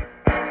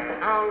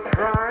I'll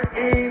cry,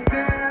 ain't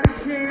that a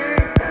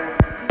shame?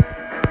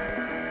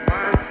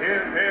 My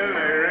tears feel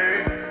like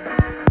rain.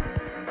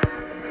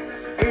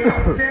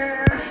 Ain't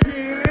that a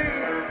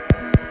shame?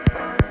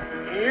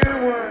 You're the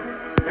one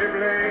we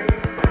blame.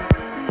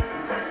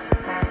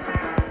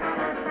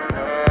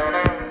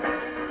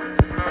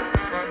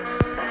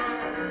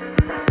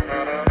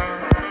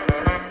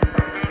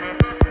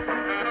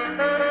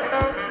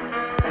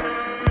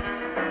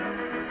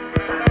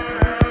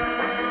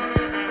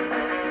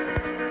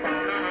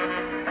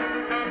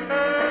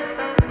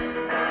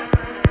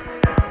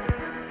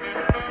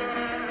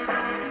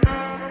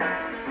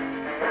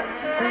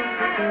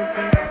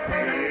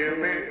 You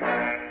make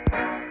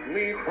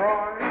me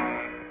cry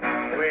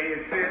when you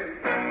said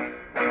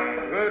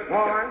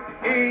goodbye.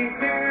 Ain't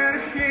that a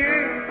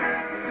shame?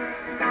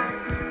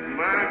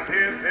 My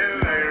tears feel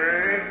like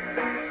rain.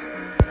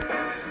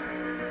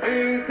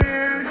 Ain't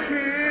that a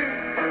shame?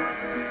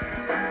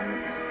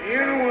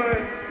 You're the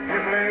one to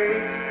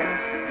blame.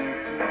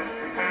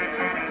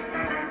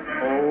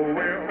 Oh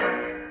well,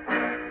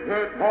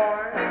 good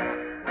boy.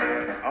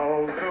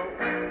 Although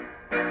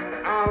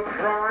I'll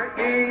cry,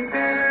 ain't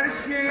that a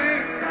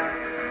shame?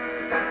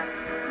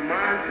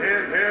 My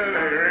tears feel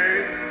like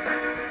rain.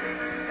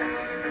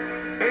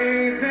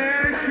 Ain't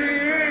that a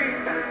shame?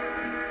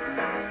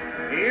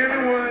 You're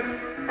the one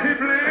to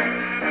blame.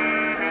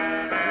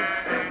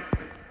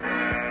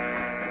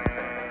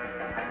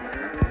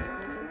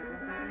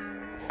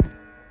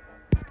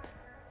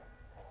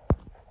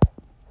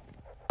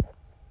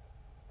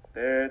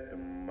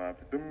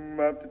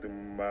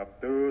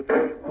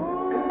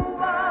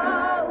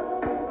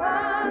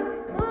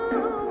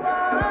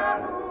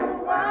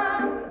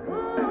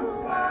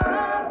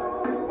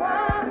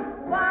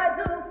 Why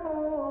do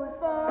fools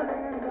fall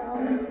in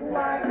love?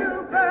 Why do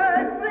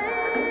birds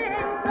sing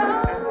so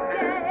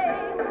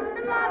gay?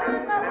 And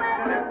lovers know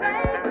where to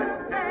play to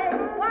play.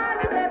 Why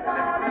do they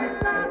fall in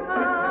love?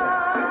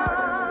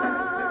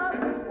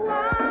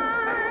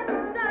 Why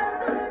does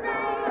the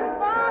rain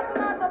fall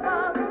from up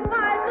above?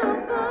 Why do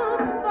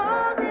fools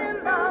fall in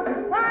love?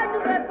 Why do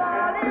they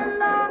fall in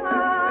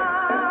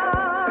love?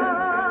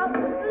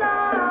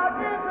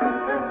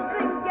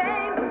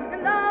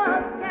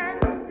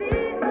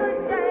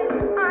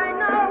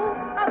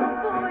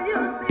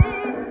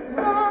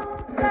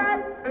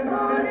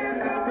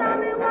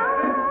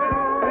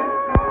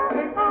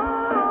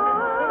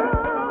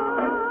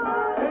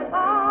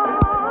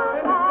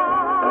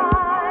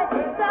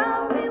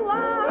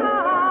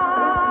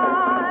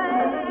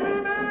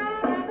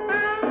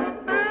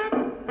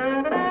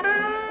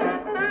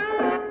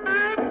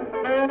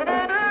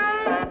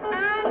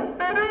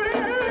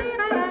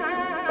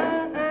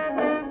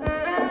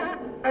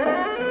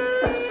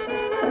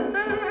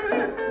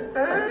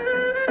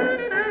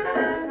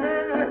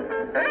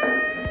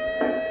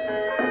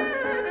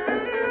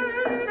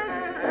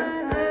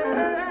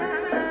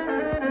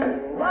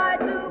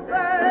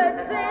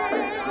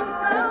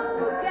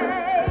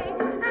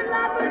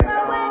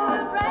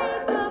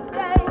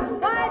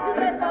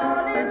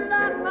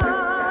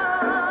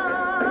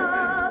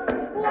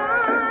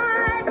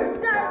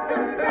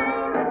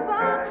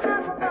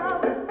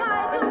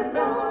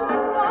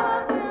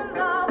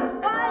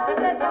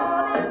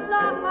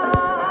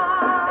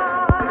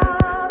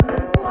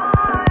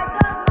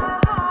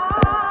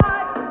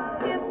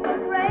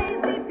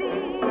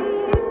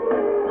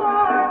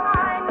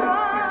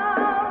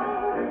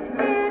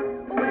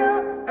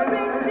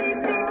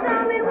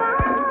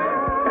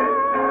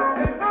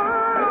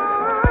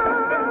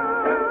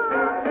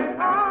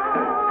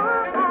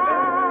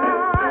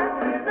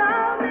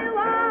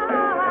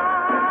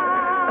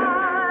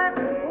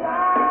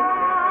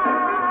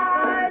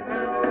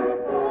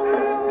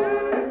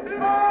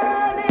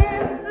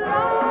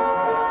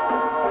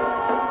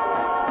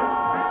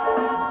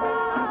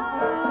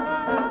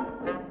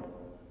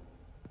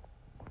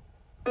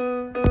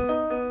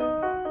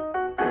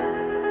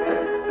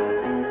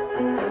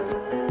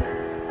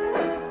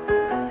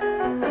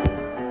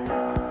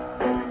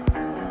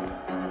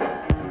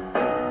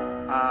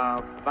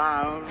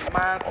 found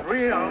my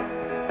thrill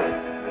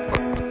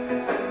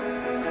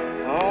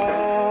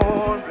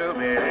on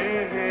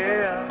Blueberry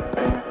Hill.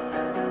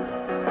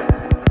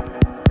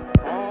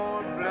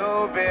 On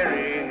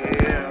Blueberry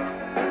Hill.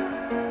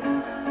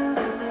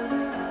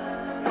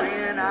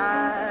 When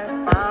I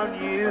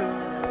found you,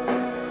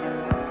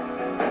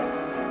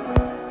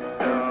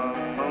 the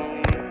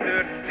moon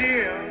stood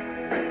still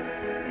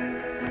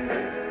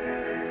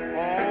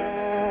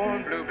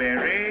on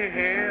Blueberry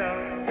Hill.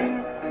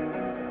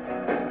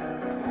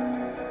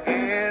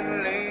 It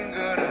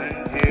lingered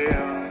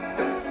until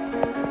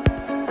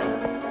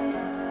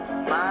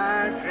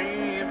my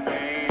dream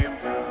came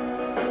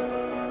true.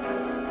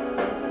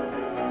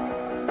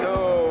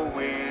 The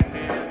wind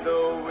in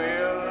the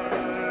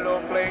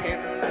willow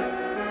playing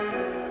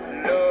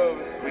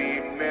love's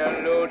sweet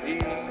melody.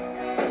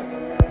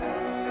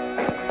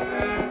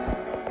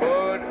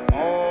 But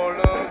all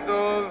of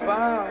those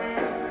vows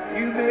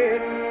you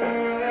made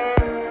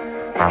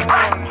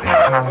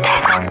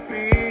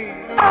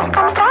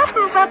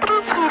Раскомтрафный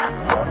запретит.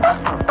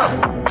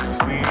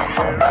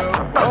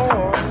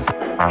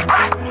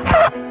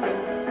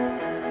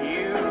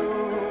 You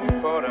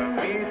thought of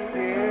me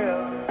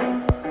still,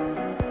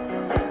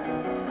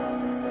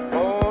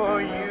 oh,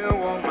 you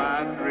were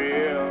my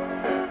thrill.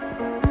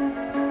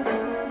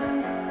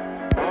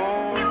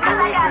 Oh, You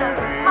really got a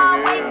small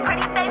waist,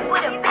 pretty face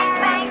with a big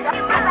bang.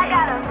 You really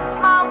got a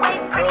small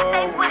waist, pretty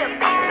face with a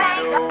big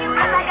bang. You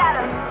really got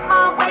a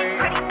small waist,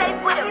 pretty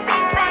face with a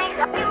big bang.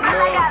 You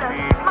really got a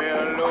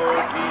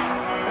melody.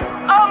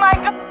 oh my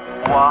god.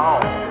 Wow,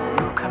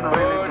 you can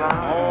really But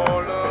dance.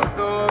 all of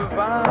those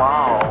vows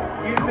Wow,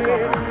 you you can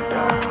made really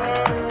dance.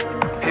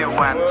 He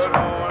went. were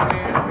only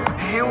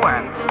He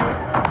went.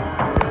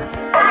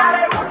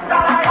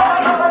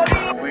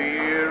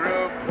 we're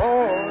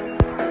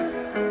apart.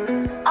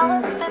 I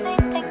was busy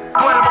thinking.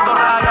 Cuerpo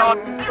raro.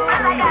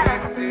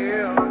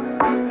 Still,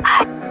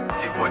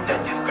 Сегодня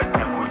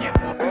дискотеку не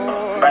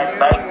oh,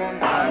 you were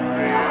my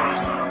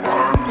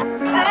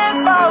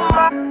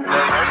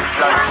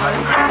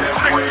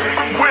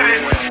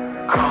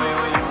Call me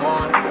when you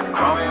want,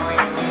 call me when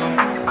you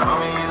need. Call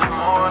me in the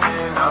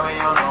morning, I'll be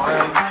on the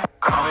way.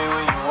 Call me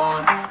when you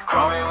want,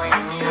 call me when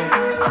you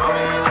need. Call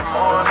me in the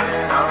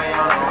morning, I'll be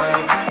on the way.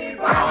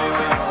 Call me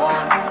when you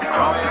want,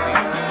 call me when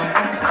you need.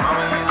 Call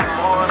me in the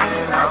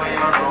morning, I'll be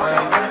on the way.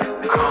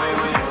 Call me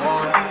when you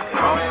want,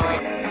 call me when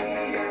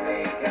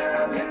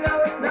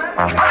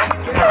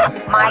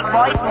My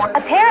voice won't.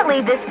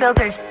 Apparently, this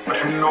filter's. What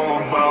you know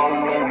about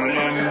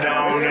rolling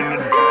down in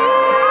the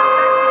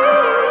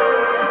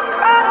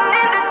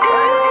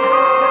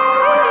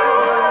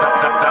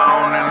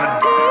down in the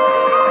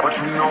what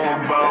you know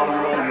about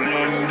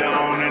rolling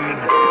down in the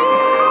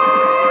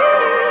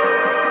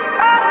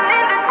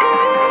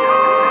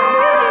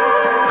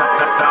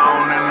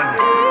down in the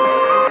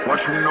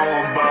what you know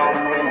about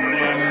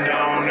rolling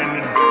down in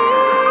the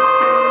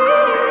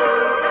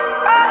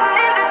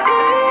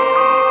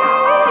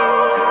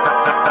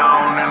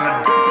down in the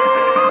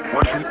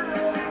what you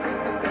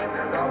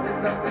There's always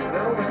something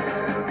going.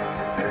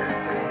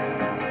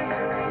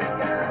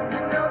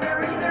 You know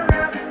they're either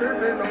out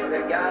surfing or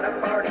they got a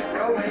party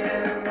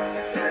growing.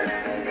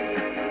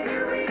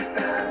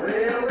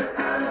 Well, it's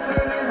time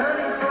singing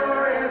honeys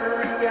for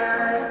every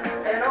guy,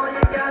 and all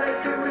you gotta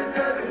do is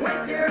just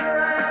wink your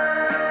eye.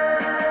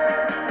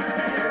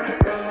 And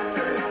we're going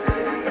Surf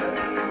City, up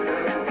to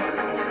the one.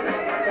 You know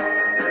we're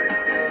going Surf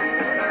City,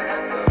 gonna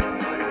have some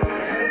fun.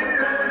 And we're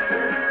going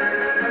Surf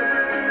City,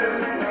 up to the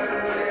one.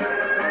 Yeah,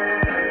 we're going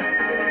Surf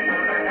City,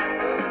 gonna have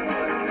some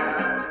fun now.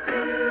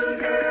 2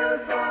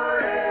 girls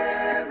for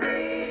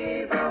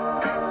every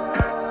boy.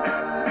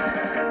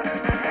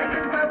 And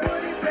if my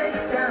woody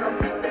breaks down,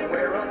 I'll be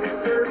somewhere on the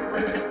surf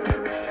route.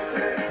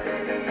 Surf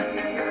City,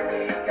 here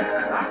we go.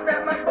 I'll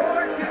strap my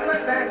board to my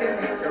back and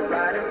hitch a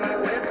ride in my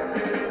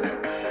wetsuit.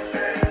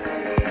 Surf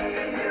City,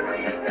 here we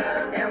go.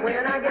 And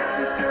when I get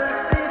to Surf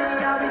City,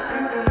 I'll be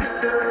shooting the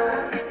girl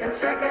and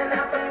checking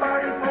out the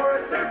parties for a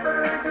surfer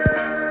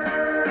girl.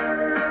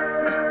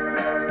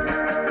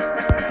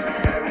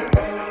 And we're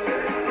going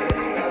Surf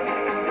City, up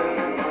to the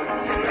one.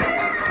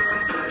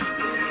 Surf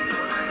City,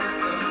 gonna have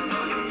some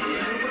fun.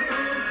 Yeah, we're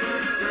going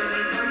Surf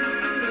City, up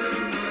to the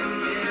one.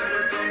 Yeah,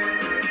 we're going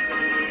Surf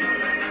City,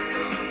 gonna have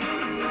some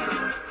fun now.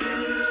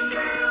 2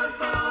 girls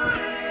for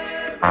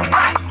every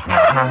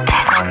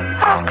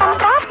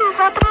Раскомтрафный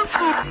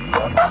запретит.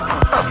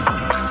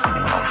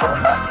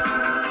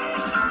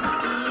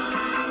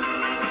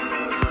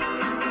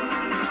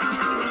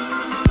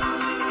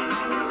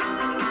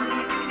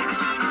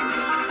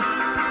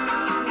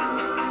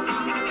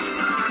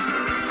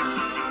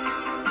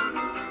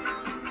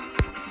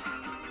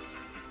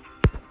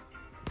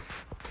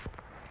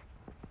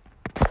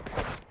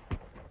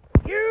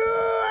 You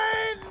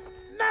ain't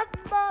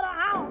nothing but a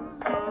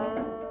hound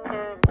dog.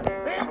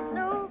 Been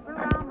snooping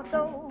around my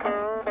door.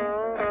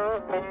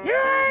 You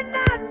ain't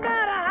nothing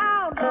but a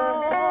hound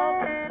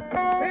dog.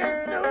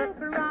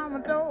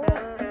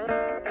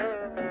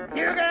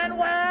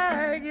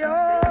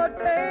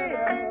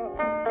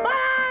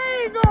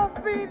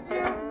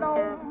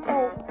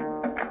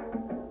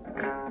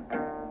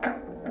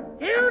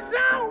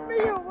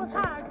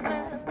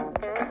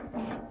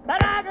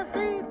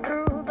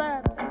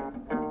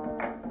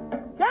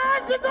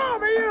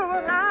 you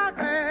was high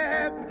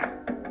class,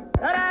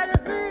 but I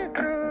just see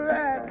through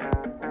that.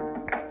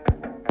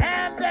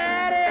 And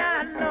Daddy,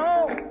 I know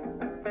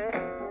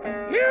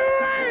you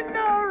ain't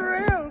no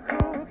real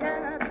cool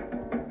cat.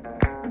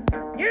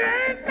 You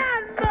ain't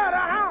nothing but a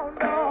hound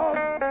dog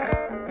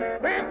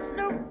with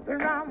Snoop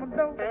around my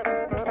door.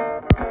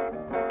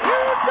 You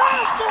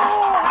just a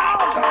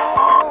hound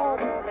dog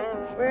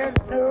with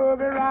Snoop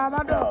around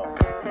my door.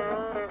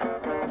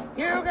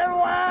 You can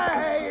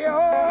wag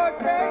your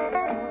tail,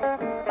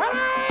 but I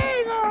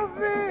ain't gonna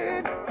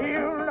feed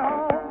you no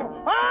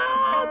more. Oh,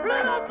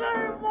 play that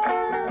thing, boy.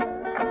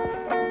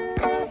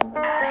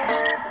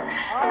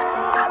 Oh,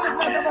 listen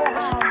to them old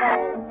hound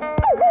dogs.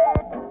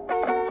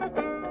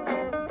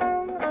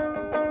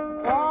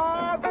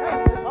 Oh, okay,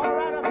 it's all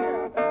right up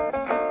here.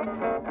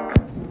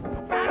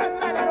 Now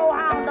listen to that old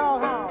hound dog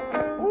howl.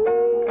 Ooh.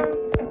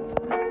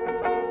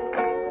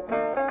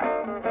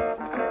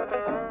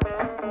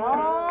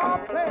 Oh,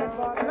 play it,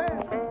 boy, play it.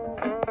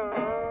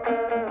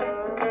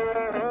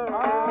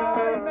 Oh,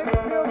 you make me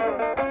feel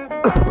good.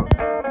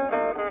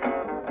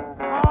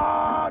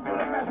 Oh, do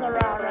the mess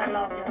around, I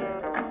love you.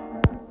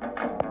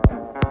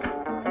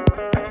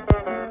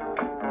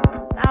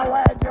 Now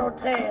wag your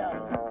tail.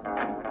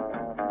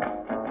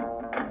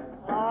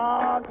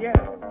 Oh, get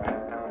it.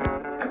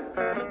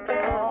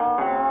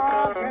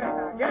 Oh, get it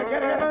now. Get it,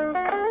 get it, get it.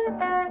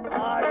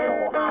 Oh, you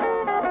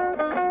hound dog.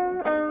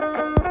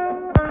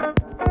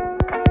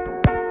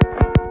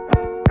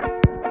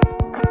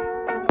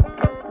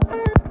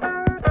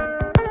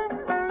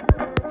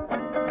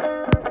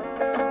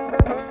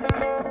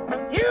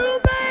 You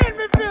made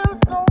me feel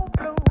so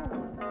blue.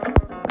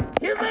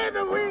 You made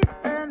me weep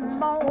and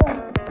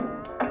moan.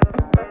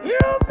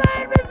 You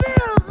made me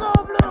feel so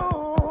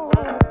blue.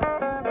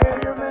 Yeah,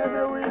 you made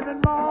me weep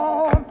and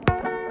moan.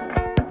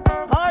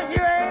 'Cause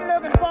you ain't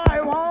looking for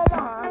a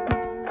woman.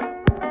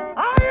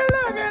 All you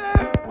looking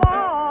is for.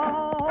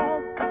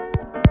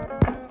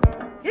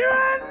 You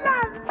ain't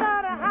nothing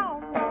but a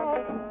hound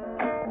dog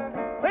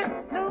with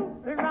Snoop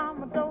around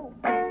my door.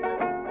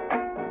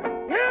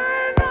 You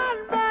ain't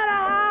nothing but a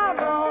hound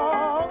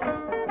dog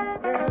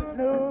with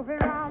Snoop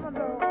around my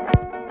door.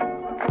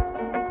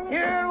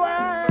 You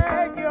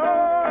wag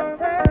your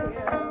tail,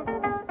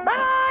 but I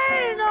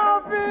ain't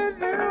gonna feed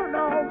you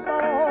no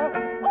more.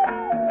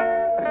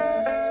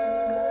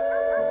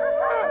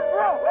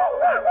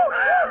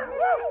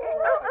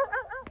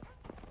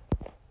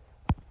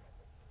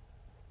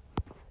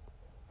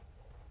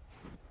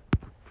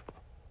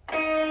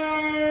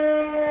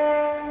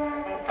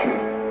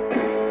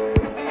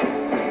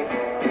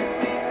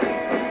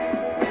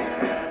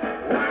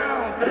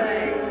 Wild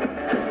thing,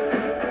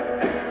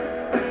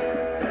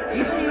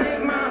 you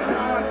make my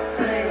heart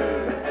sing.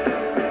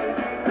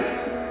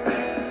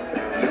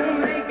 You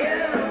make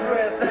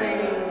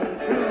everything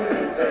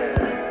groovy.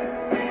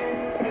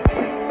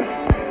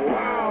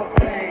 Wild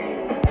thing,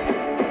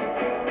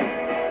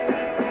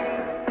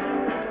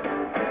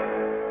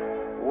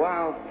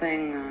 wild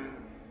thing, I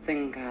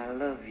think I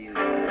love you,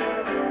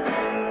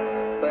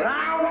 but I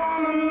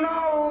wanna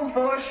know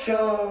for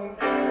sure.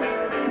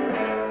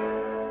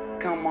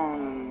 Come on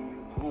and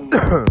hold me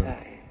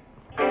tight.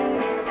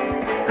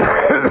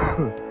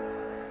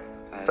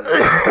 I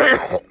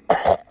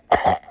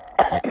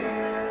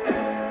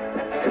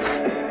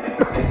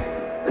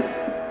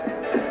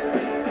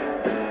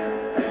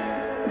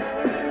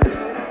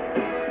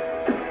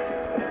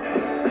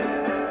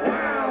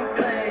Wild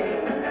thing,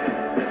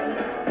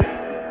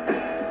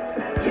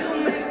 you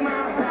make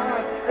my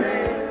heart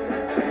sing.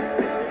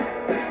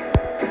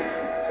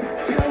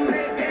 You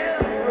make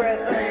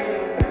everything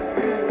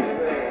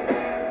groovy.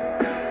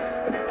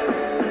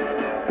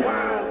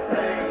 Wild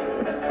thing.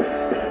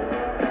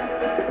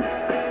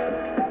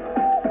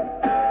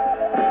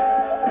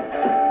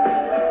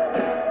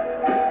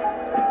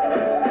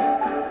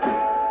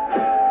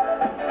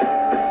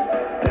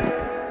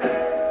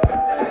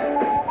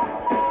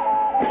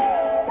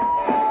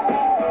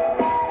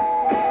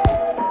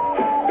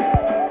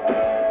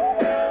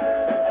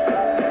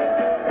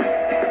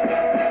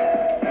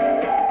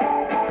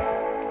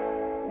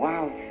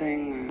 Wild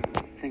thing, I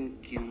think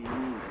you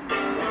move me.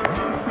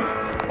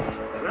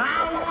 But I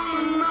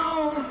wanna know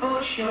for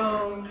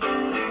sure.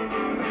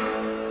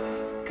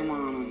 Come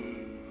on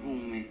and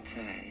hold me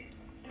tight.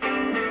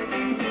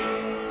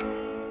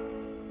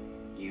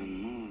 You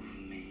move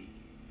me.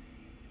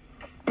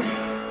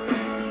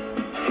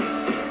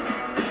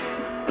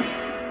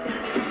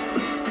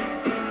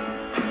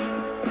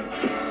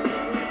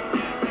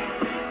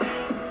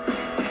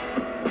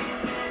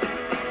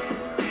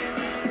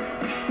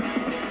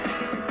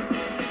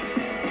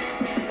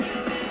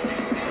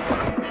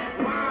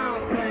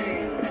 Wild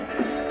thing,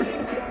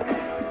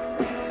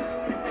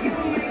 you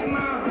make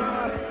my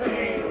heart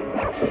sing.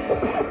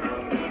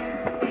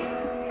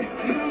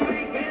 You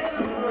make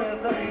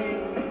everything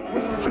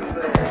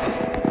groovy.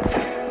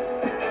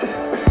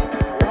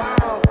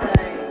 Wild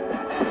thing,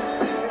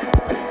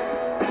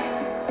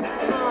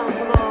 come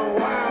on,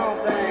 wild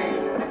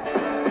thing.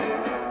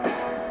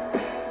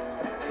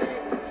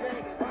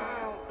 Shake it,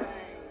 wild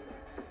thing.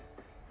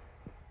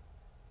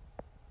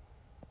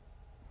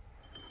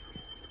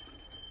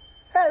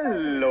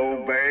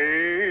 Hello,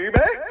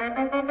 baby.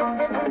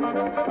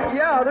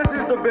 Yeah, this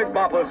is the Big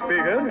Bopper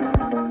speaking.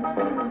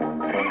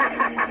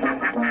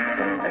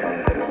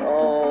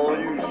 Oh,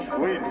 you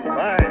sweet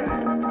thing.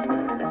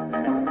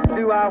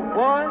 Do I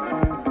what?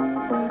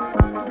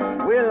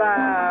 Will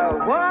I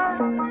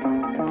what?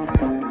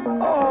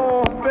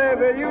 Oh,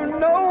 baby, you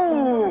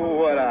know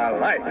what I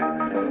like.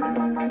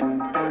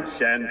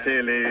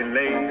 Chantilly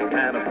lace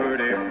and a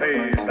pretty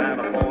face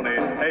and a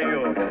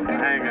ponytail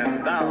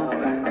hanging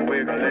down, a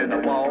wiggle in the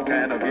walk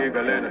and a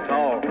giggle in the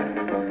talk.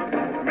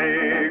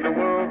 Make the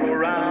world go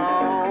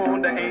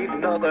round. There ain't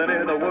nothing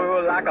in the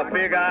world like a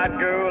big-eyed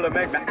girl to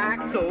make me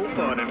act so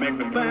funny, make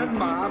me spend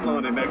my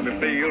money, make me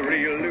feel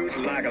real loose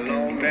like a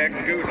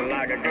long-necked goose,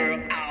 like a girl.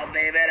 Oh,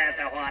 baby, that's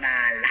what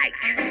I like.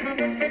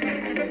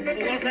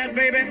 What's that,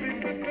 baby?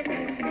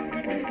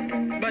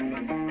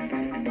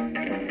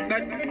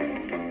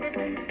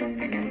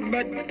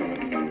 But,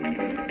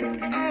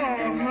 oh,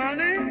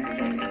 honey.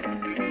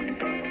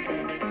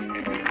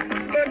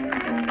 But,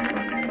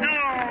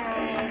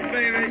 oh,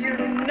 baby, you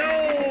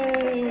know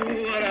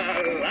what I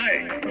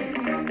like.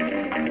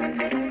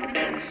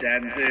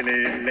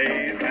 Chantilly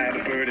lace and a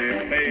pretty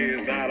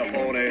face and a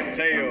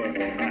ponytail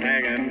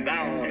hanging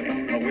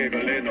down, a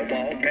wiggle in the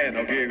walk and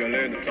a giggle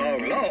in the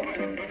talk. Lord,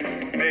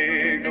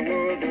 make the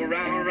world go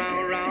round,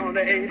 round, round.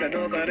 There ain't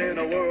nothing in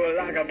the world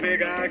like a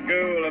big-eyed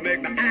girl to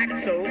make me act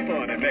so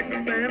funny, make me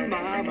spend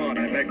my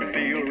money, make me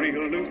feel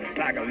real loose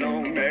like a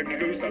long-necked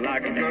goose,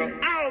 like a girl.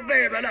 Oh,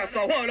 baby, that's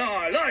what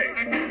I like.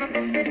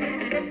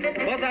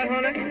 What's that,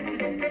 honey?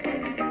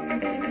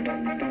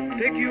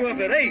 Pick you up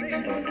at 8,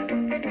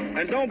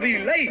 and don't be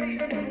late.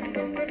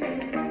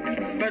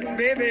 But,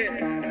 baby,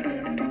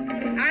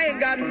 I ain't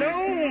got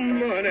no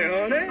money,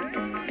 honey.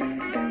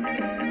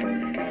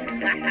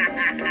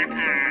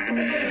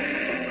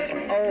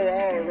 Oh,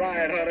 all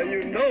right, honey,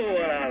 you know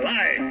what I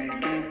like.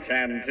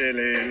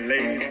 Chantilly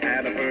lace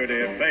and a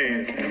pretty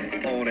face,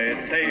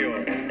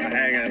 ponytail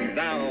hanging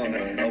down,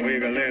 a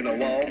wiggle in the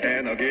walk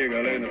and a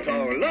giggle in the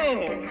talk.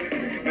 Lord,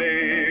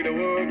 make the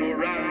world go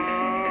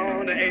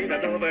round. There ain't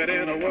nothing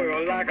in the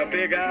world like a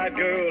big-eyed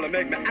girl to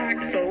make me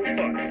act so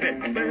funny, make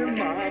me spend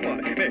my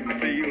money, make me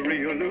feel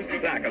real loose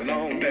like a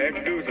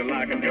long-necked goose,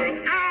 like a girl.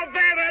 Oh,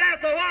 baby,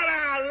 that's what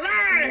I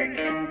like.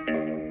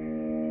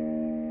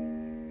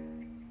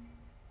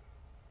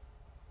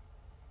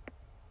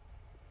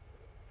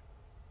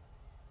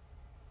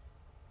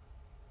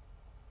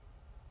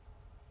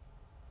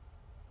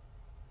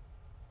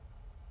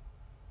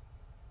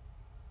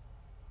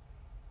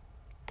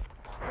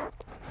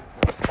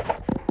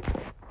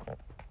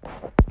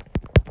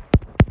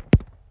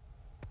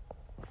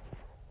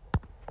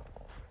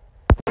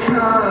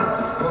 Can't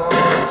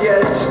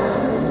forget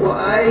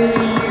why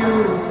you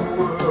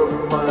were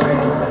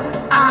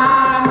mine. I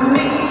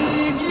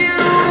need you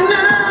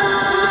now.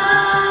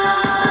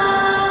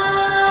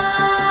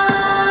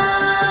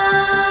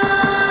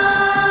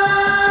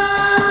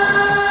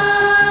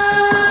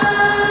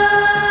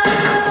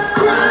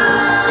 Cry,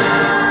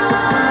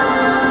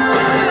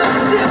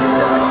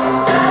 sister.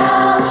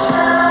 Thou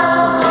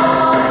shalt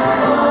not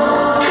fall.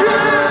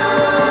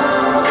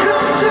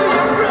 Come to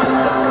your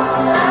brother.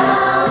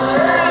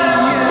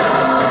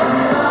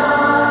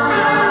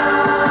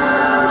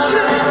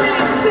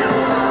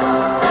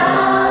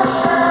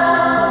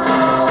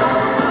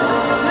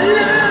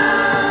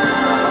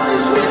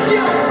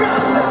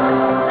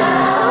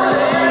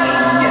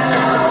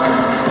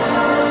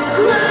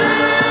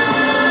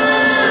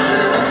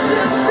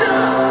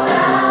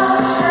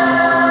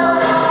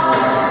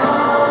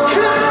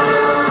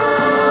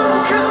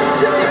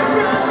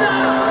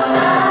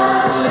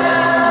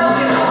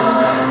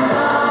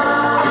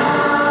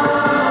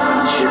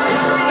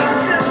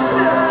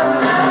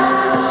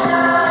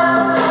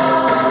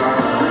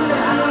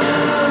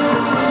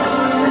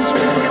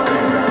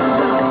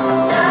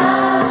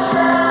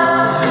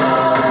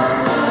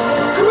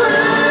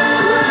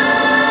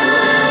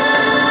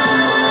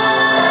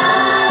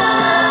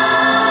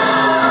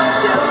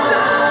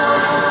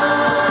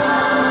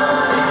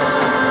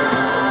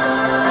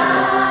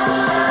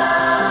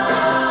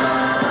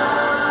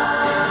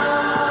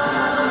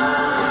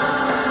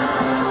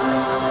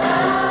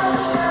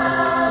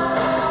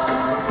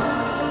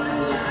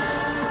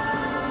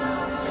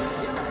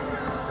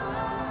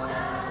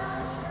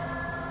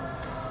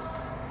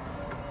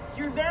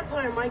 You're a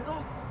vampire,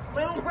 Michael.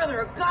 My own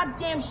brother, a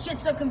goddamn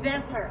shit-sucking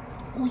vampire.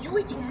 Oh, you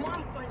wait till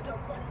Mom finds out,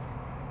 buddy.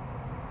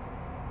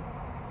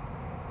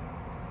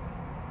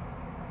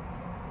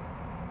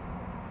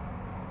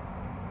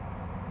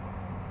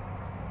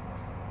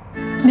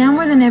 Now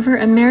more than ever,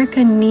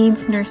 America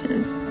needs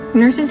nurses.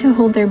 Nurses who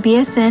hold their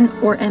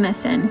BSN or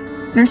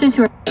MSN. Nurses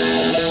who are...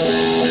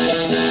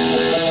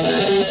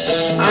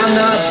 I'm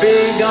not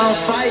big on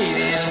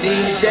fighting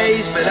these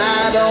days, but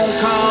I don't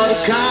call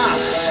the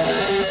cops.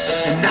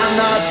 And I'm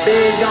not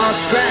big on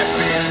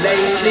scrapping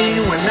lately.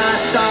 When I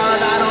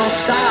start, I don't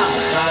stop.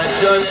 I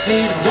just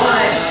need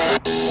one.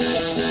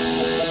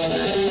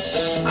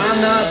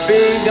 I'm not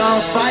big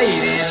on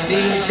fighting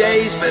these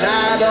days, but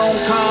I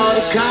don't call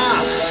the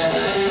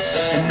cops.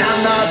 And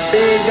I'm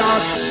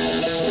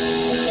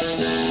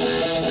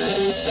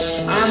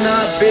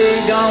not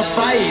big on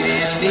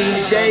fighting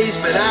these days,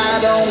 but I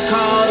don't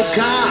call the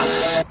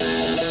cops.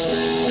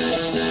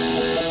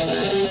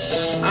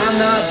 I'm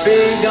not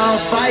big on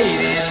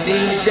fighting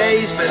these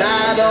days, but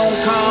I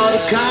don't call the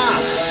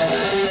cops.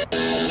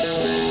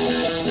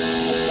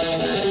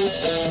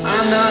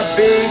 I'm not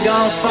big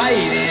on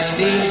fighting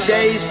these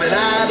days, but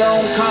I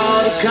don't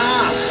call the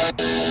cops.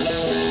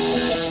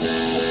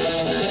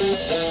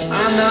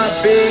 I'm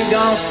not big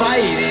on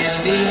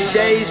fighting these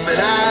days, but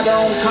I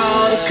don't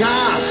call the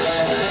cops.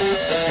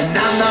 And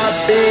I'm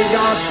not big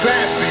on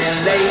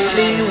scrapping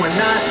lately. When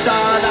I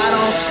start, I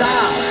don't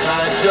stop.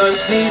 I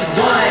just need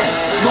one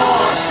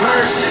more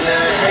person to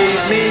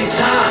hate me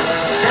top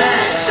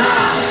that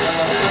top.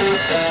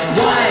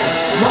 One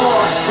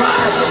more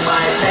problem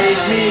might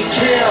make me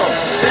kill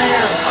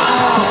them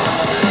all.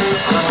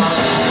 I'm a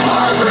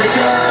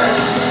heartbreaker,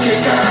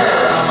 kicker.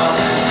 I'm a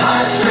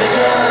hot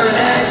trigger,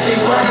 nasty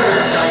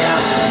words. I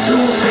got 2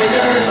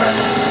 fingers,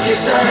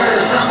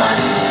 kissers. I'm a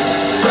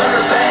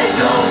dirtbag,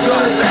 no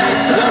good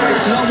bastard. Look,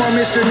 it's no more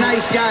Mr.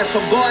 Nice Guy, so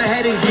go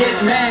ahead and get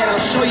mad. I'll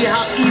show you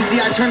how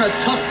easy I turn a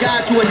tough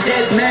guy to a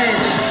dead man.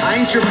 I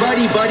ain't your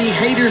buddy,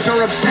 haters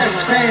are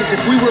obsessed fans.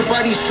 If we were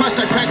buddies, trust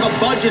I'd crack a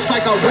bud just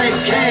like a red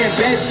can.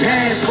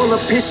 Bedpan full of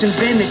piss and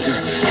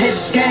vinegar. Head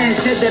scan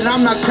said that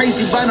I'm not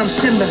crazy, but I'm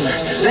similar.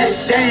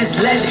 Let's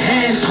dance, let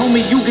hands,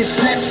 homie, you get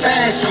slapped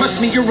fast. Trust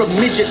me, you're a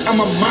midget,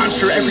 I'm a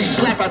monster. Every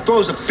slap I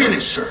throw's a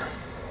finisher.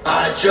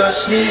 I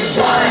just need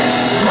one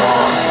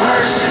more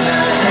person to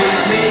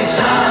hate me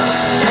top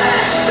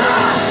that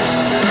top.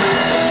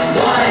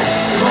 One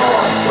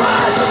more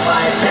problem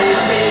might make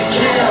me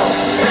kill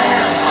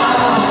them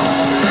all.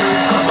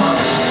 I'm a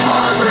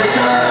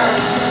heartbreaker,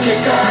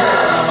 kicker.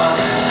 I'm a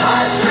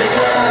hot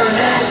trigger,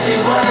 nasty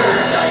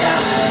words. I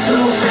got 2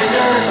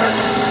 fingers,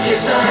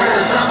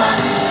 kissers. I'm a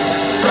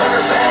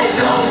dirtbag,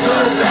 no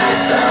good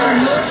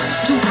bastard.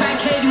 To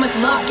crackhead, you must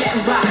love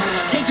getting rocked.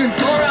 Take your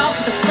door off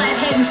with a flat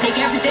head and take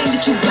everything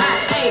that you got.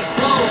 Hey,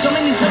 whoa, don't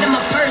make me put in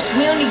my purse.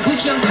 We don't need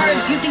Gucci on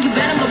curves. You think you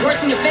bad, I'm the worst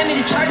in your family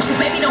to church. So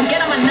baby, don't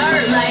get on my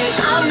nerve. Like,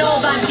 I don't know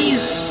about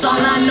these, all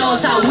I know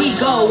is how we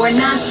go. We're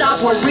non-stop,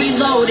 we're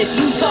reload. If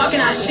you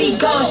talking, I see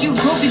ghosts. You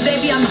groupie,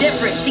 baby, I'm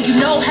different. Think you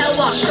know hell?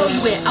 I'll show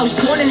you it. I was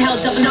born in hell,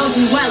 devil knows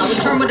me well. I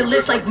return with a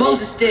list like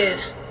Moses did.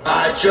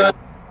 I just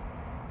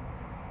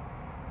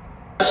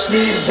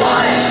need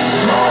one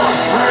more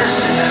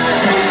person to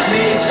hate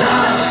me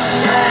top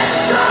that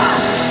top.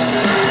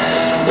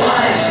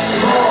 One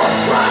more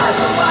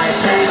problem might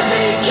make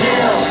me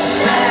kill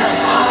them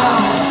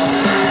all.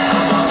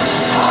 I'm a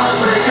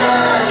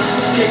heartbreaker,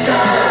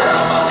 kicker.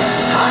 I'm a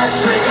hot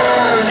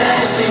trigger,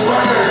 nasty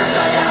words.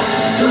 I got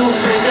 2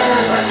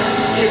 fingers,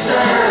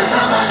 kissers.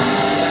 I'm a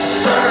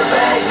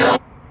dirtbag, no.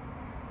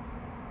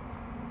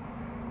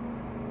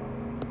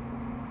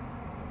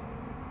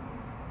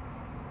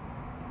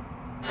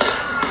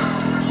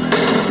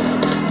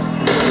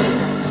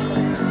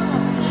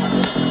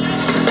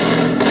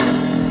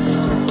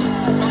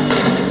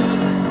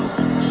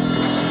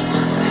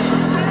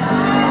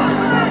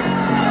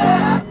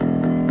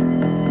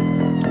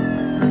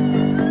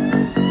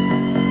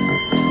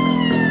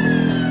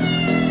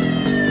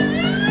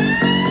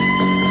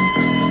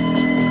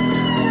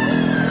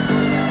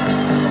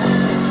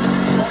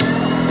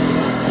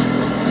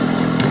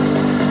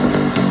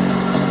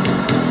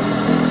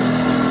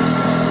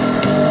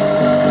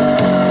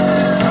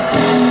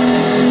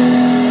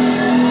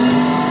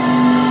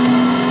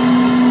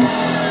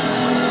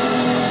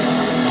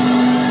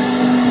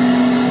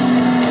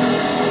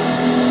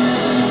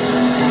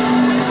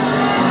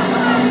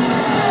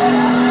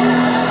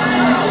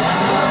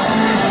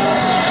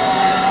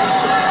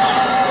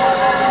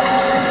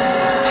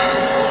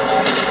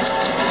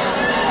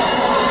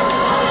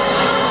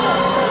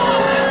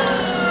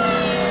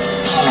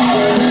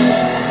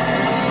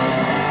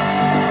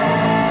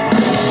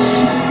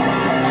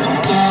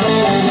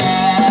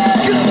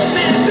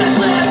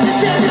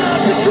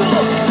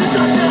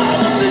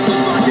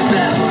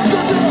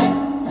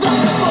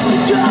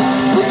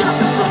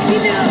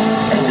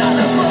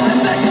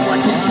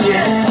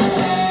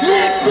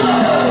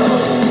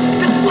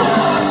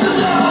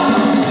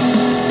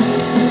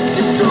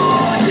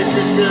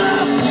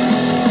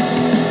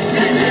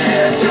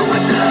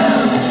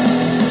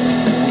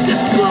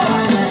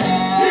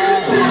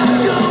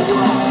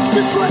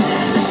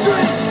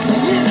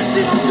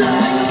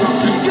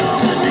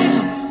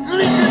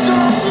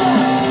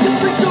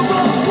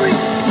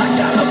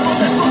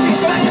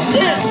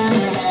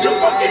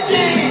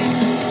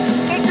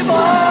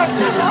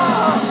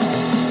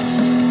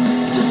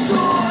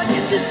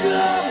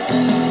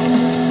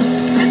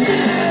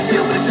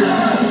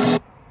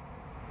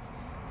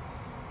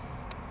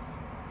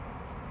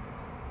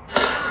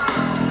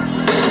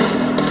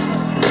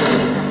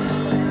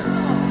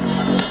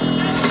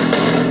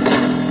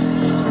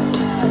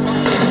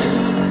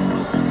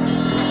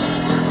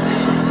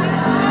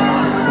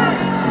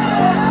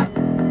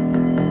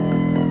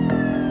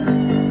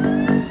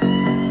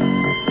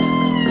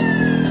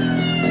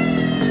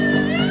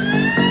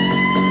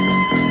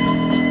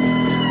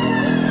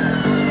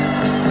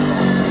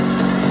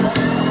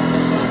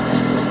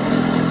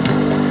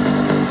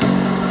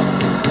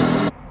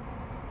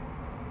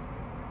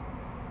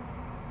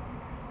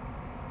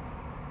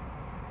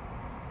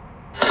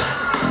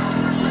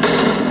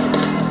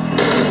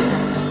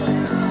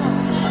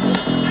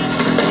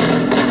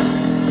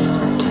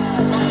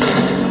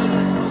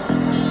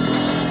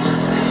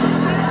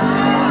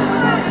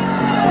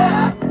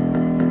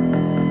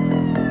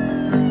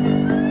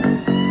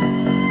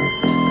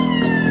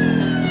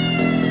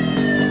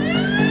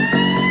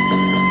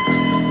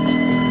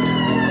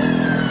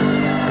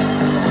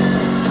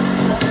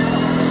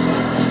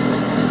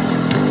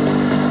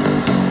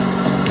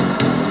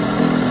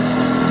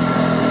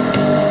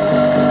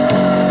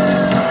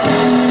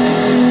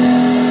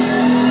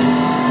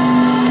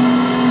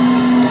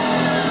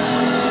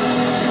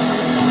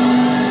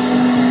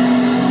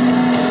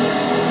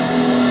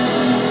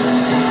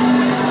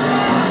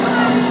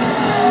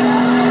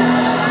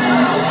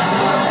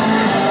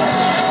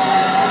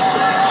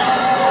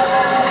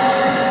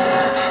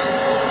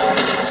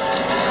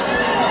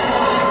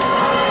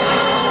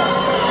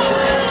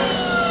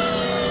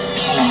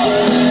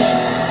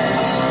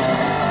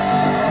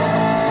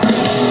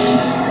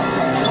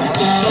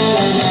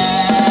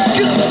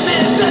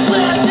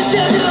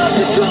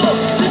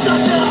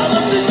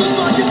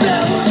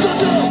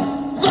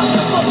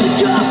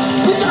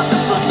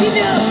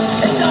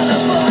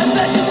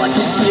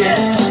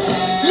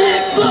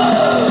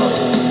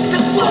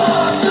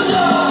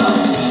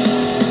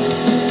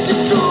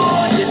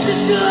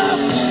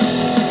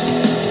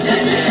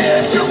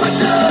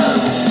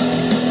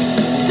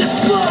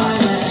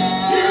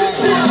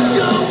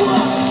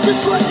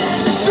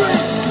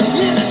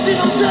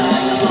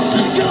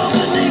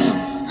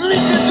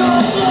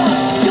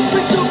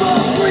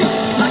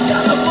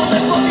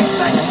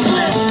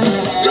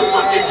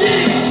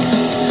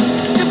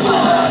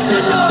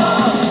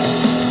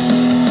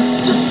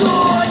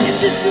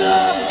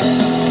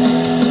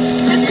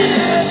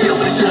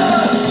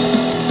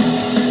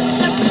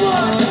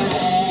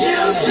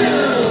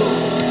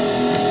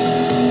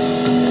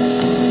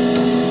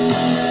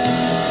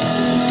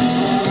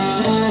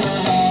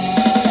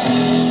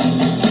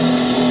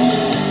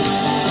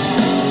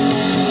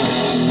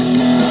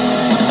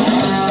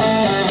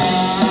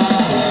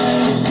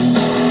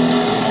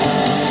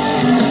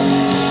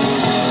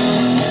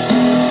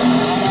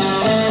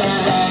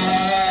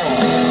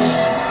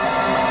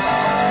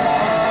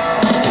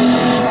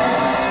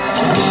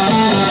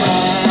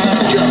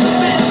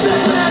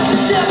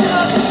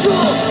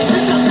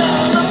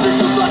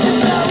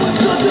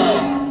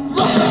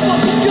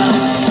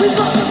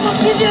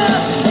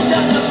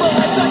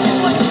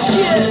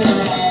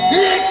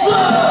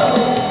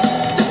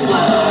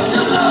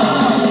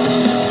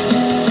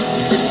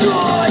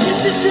 Destroy your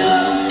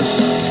system.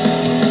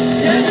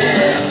 And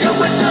if you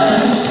wake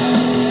up,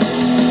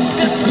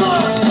 then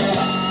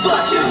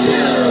fuck you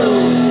too.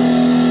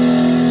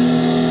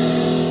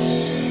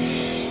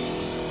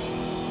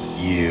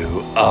 You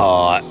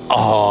are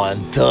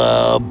on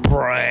the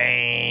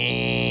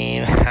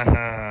brain.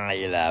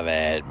 You love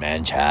it,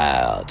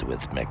 man-child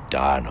with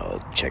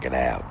McDonald. Check it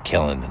out,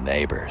 killing the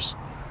neighbors.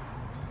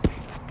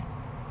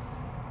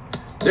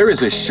 There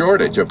is a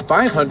shortage of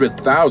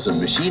 500,000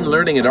 machine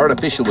learning and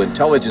artificial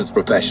intelligence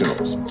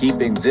professionals,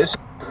 keeping this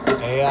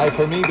AI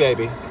for me,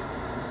 baby.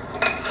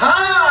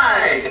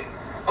 Hi!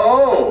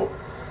 Oh!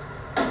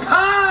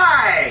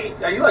 Pie!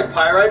 Yeah, you like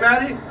pie, right,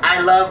 Maddie?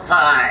 I love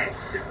pie.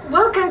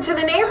 Welcome to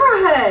the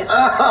neighborhood.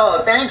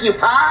 Oh, thank you,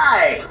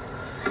 Pie.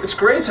 It's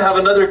great to have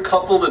another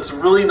couple that's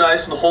really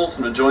nice and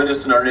wholesome to join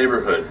us in our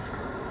neighborhood.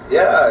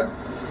 Yeah,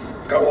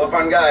 couple of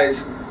fun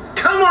guys.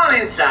 Come on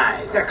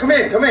inside. Yeah, come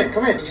in.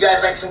 You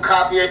guys like some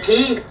coffee or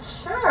tea?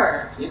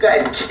 Sure. You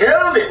guys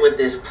killed it with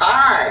this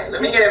pie.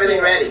 Let me get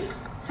everything ready.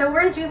 So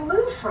where did you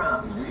move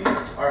from?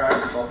 All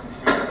right. Well,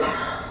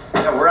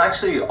 yeah, we're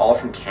actually all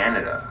from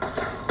Canada.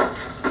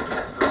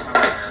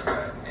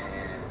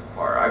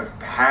 Or I've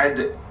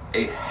had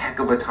a heck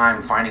of a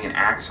time finding an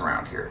axe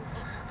around here.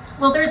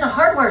 Well, there's a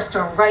hardware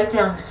store right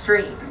down the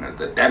street. And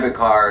the debit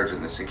cards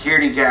and the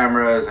security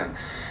cameras and...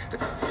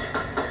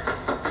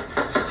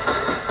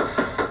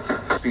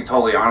 To be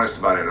totally honest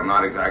about it, I'm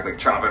not exactly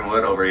chopping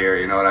wood over here,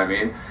 you know what I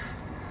mean?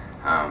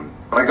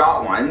 But I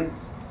got one.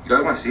 You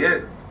guys want to see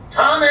it?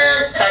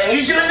 Thomas, I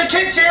need you in the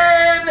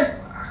kitchen.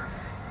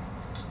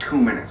 2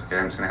 minutes, okay?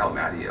 I'm just gonna help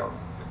Maddie out.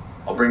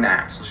 I'll bring the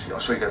axe. I'll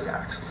show you guys the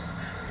axe.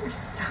 You're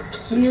so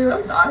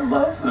cute. I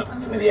love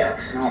them. Give me the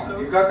axe. No,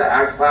 you got the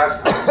axe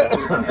last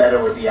time. I'm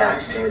better with the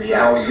axe. Give me the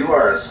axe. No, you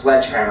are a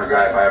sledgehammer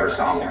guy if I ever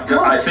saw one.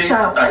 I think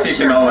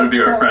you all want to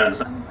be our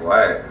friends.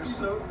 What?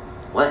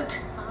 What?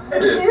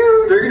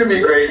 Cute. They're gonna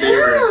be great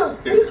neighbors.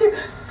 Me too.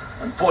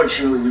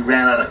 Unfortunately, we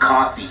ran out of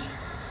coffee.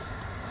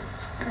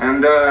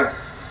 And this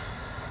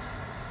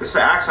is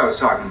the axe I was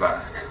talking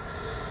about.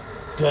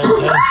 Dun,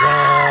 dun, dun.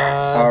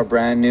 Our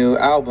brand new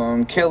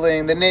album,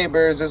 Killing the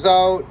Neighbors, is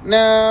out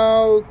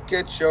now.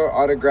 Get your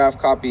autographed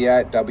copy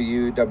at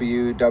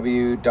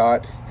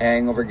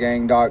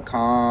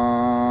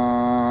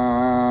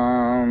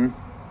www.hangovergang.com.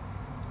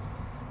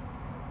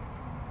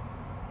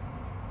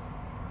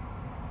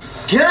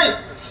 Gang!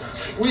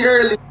 We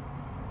early.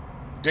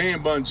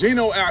 Dan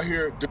Bongino out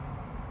here.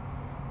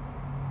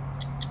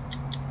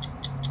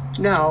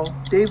 Now,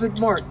 David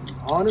Martin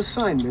on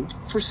assignment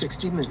for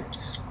 60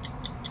 minutes.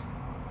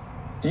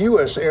 The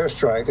U.S.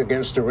 airstrike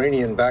against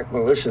Iranian-backed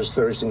militias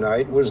Thursday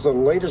night was the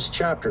latest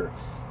chapter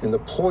in the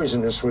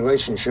poisonous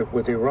relationship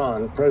with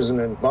Iran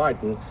President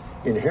Biden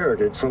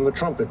inherited from the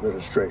Trump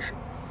administration.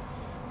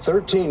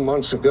 13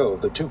 months ago,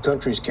 the two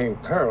countries came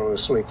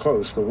perilously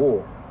close to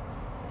war.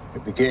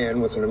 It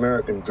began with an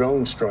American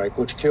drone strike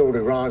which killed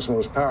Iran's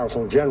most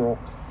powerful general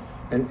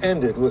and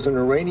ended with an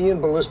Iranian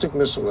ballistic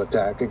missile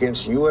attack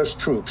against U.S.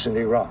 troops in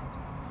Iraq.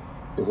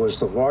 It was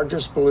the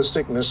largest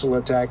ballistic missile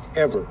attack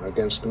ever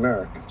against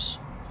Americans.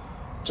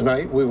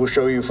 Tonight, we will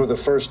show you for the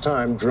first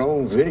time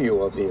drone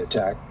video of the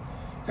attack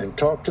and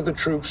talk to the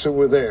troops who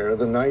were there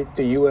the night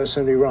the U.S.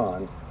 and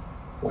Iran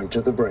went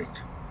to the brink.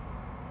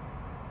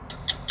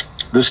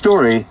 The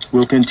story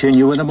will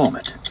continue in a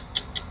moment.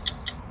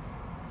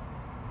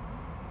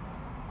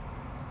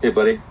 Hey,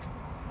 buddy.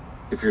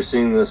 If you're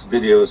seeing this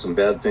video, some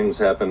bad things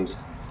happened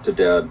to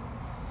Dad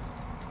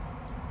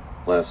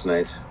last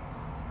night.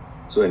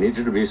 So I need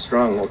you to be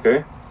strong,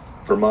 okay?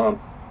 For Mom.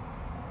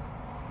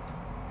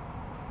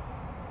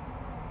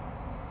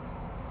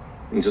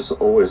 And just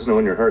always know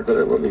in your heart that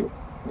I love you,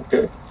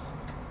 okay?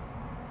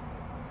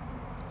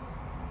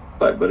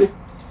 Bye, buddy.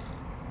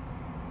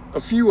 A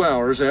few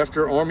hours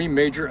after Army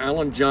Major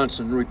Alan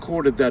Johnson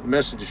recorded that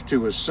message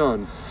to his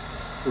son,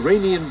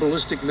 Iranian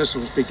ballistic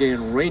missiles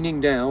began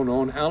raining down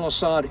on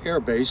Al-Assad Air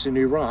Base in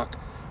Iraq,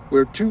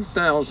 where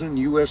 2,000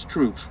 U.S.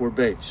 troops were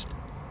based.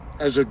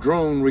 As a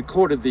drone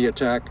recorded the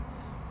attack,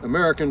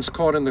 Americans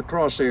caught in the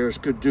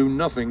crosshairs could do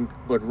nothing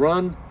but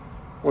run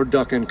or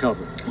duck and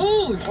cover.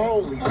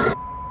 Holy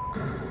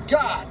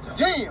God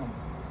damn!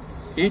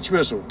 Each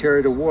missile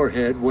carried a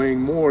warhead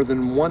weighing more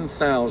than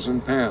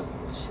 1,000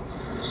 pounds.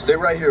 Stay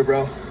right here,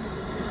 bro.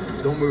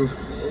 Don't move.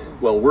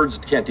 Well, words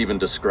can't even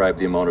describe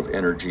the amount of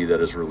energy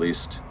that is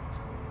released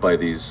by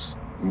these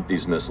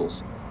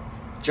missiles.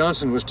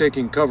 Johnson was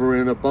taking cover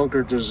in a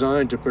bunker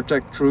designed to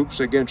protect troops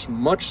against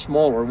much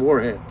smaller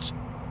warheads,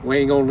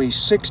 weighing only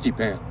 60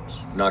 pounds.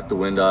 Knocked the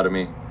wind out of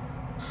me,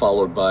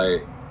 followed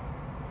by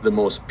the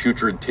most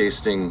putrid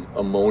tasting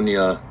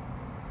ammonia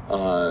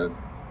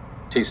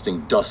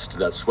tasting dust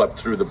that swept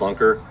through the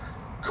bunker,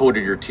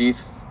 coated your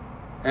teeth.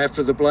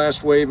 After the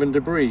blast wave and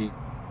debris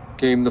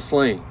came the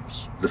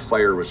flames. The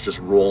fire was just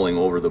rolling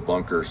over the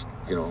bunkers,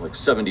 like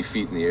 70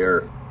 feet in the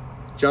air.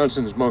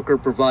 Johnson's bunker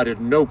provided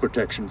no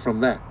protection from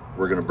that.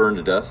 We're going to burn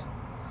to death.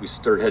 We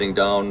start heading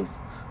down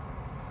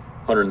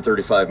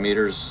 135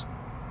 meters,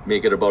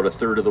 make it about a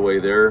third of the way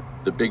there.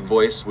 The big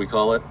voice, we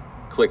call it,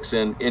 clicks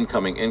in,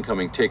 incoming,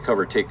 take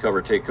cover, take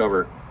cover, take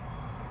cover.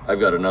 I've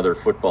got another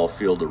football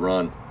field to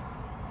run.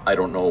 I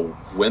don't know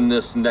when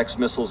this next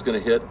missile's going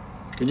to hit.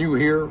 Can you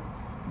hear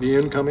the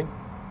incoming?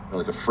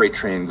 Like a freight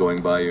train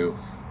going by you.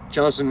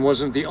 Johnson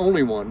wasn't the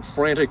only one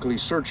frantically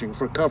searching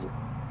for cover.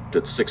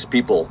 It's 6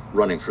 people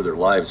running for their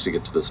lives to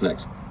get to this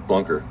next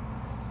bunker.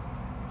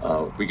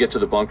 We get to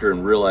the bunker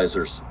and realize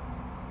there's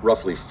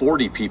roughly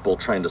 40 people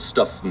trying to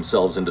stuff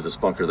themselves into this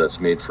bunker that's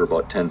made for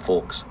about 10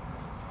 folks.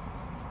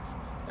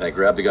 And I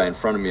grabbed the guy in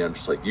front of me and I'm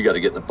just like, you got to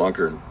get in the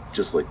bunker, and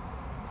just like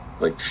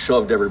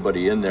shoved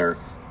everybody in there.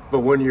 But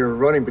when you're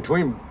running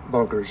between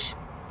bunkers,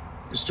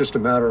 it's just a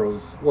matter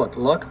of what,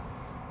 luck?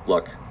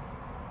 Luck.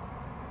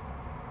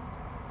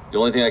 The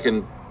only thing I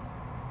can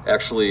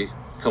actually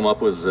come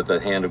up with is that the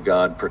hand of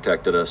God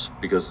protected us,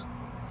 because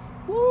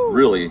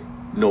really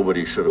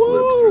nobody should have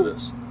lived through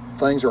this.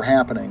 Things are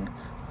happening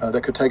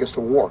that could take us to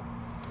war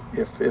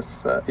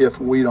if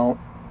we don't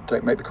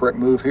make the correct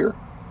move here.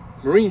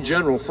 Marine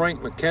General Frank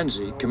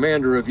McKenzie,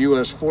 commander of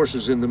U.S.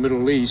 forces in the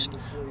Middle East,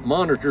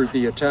 monitored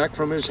the attack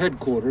from his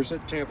headquarters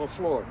at Tampa,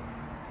 Florida.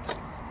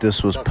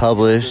 This was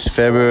published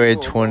February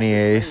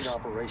 28th,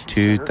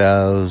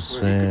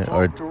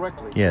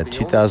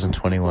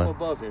 2021.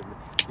 Above him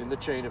in the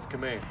chain of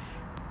command.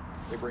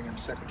 They bring in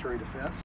Secretary of Defense.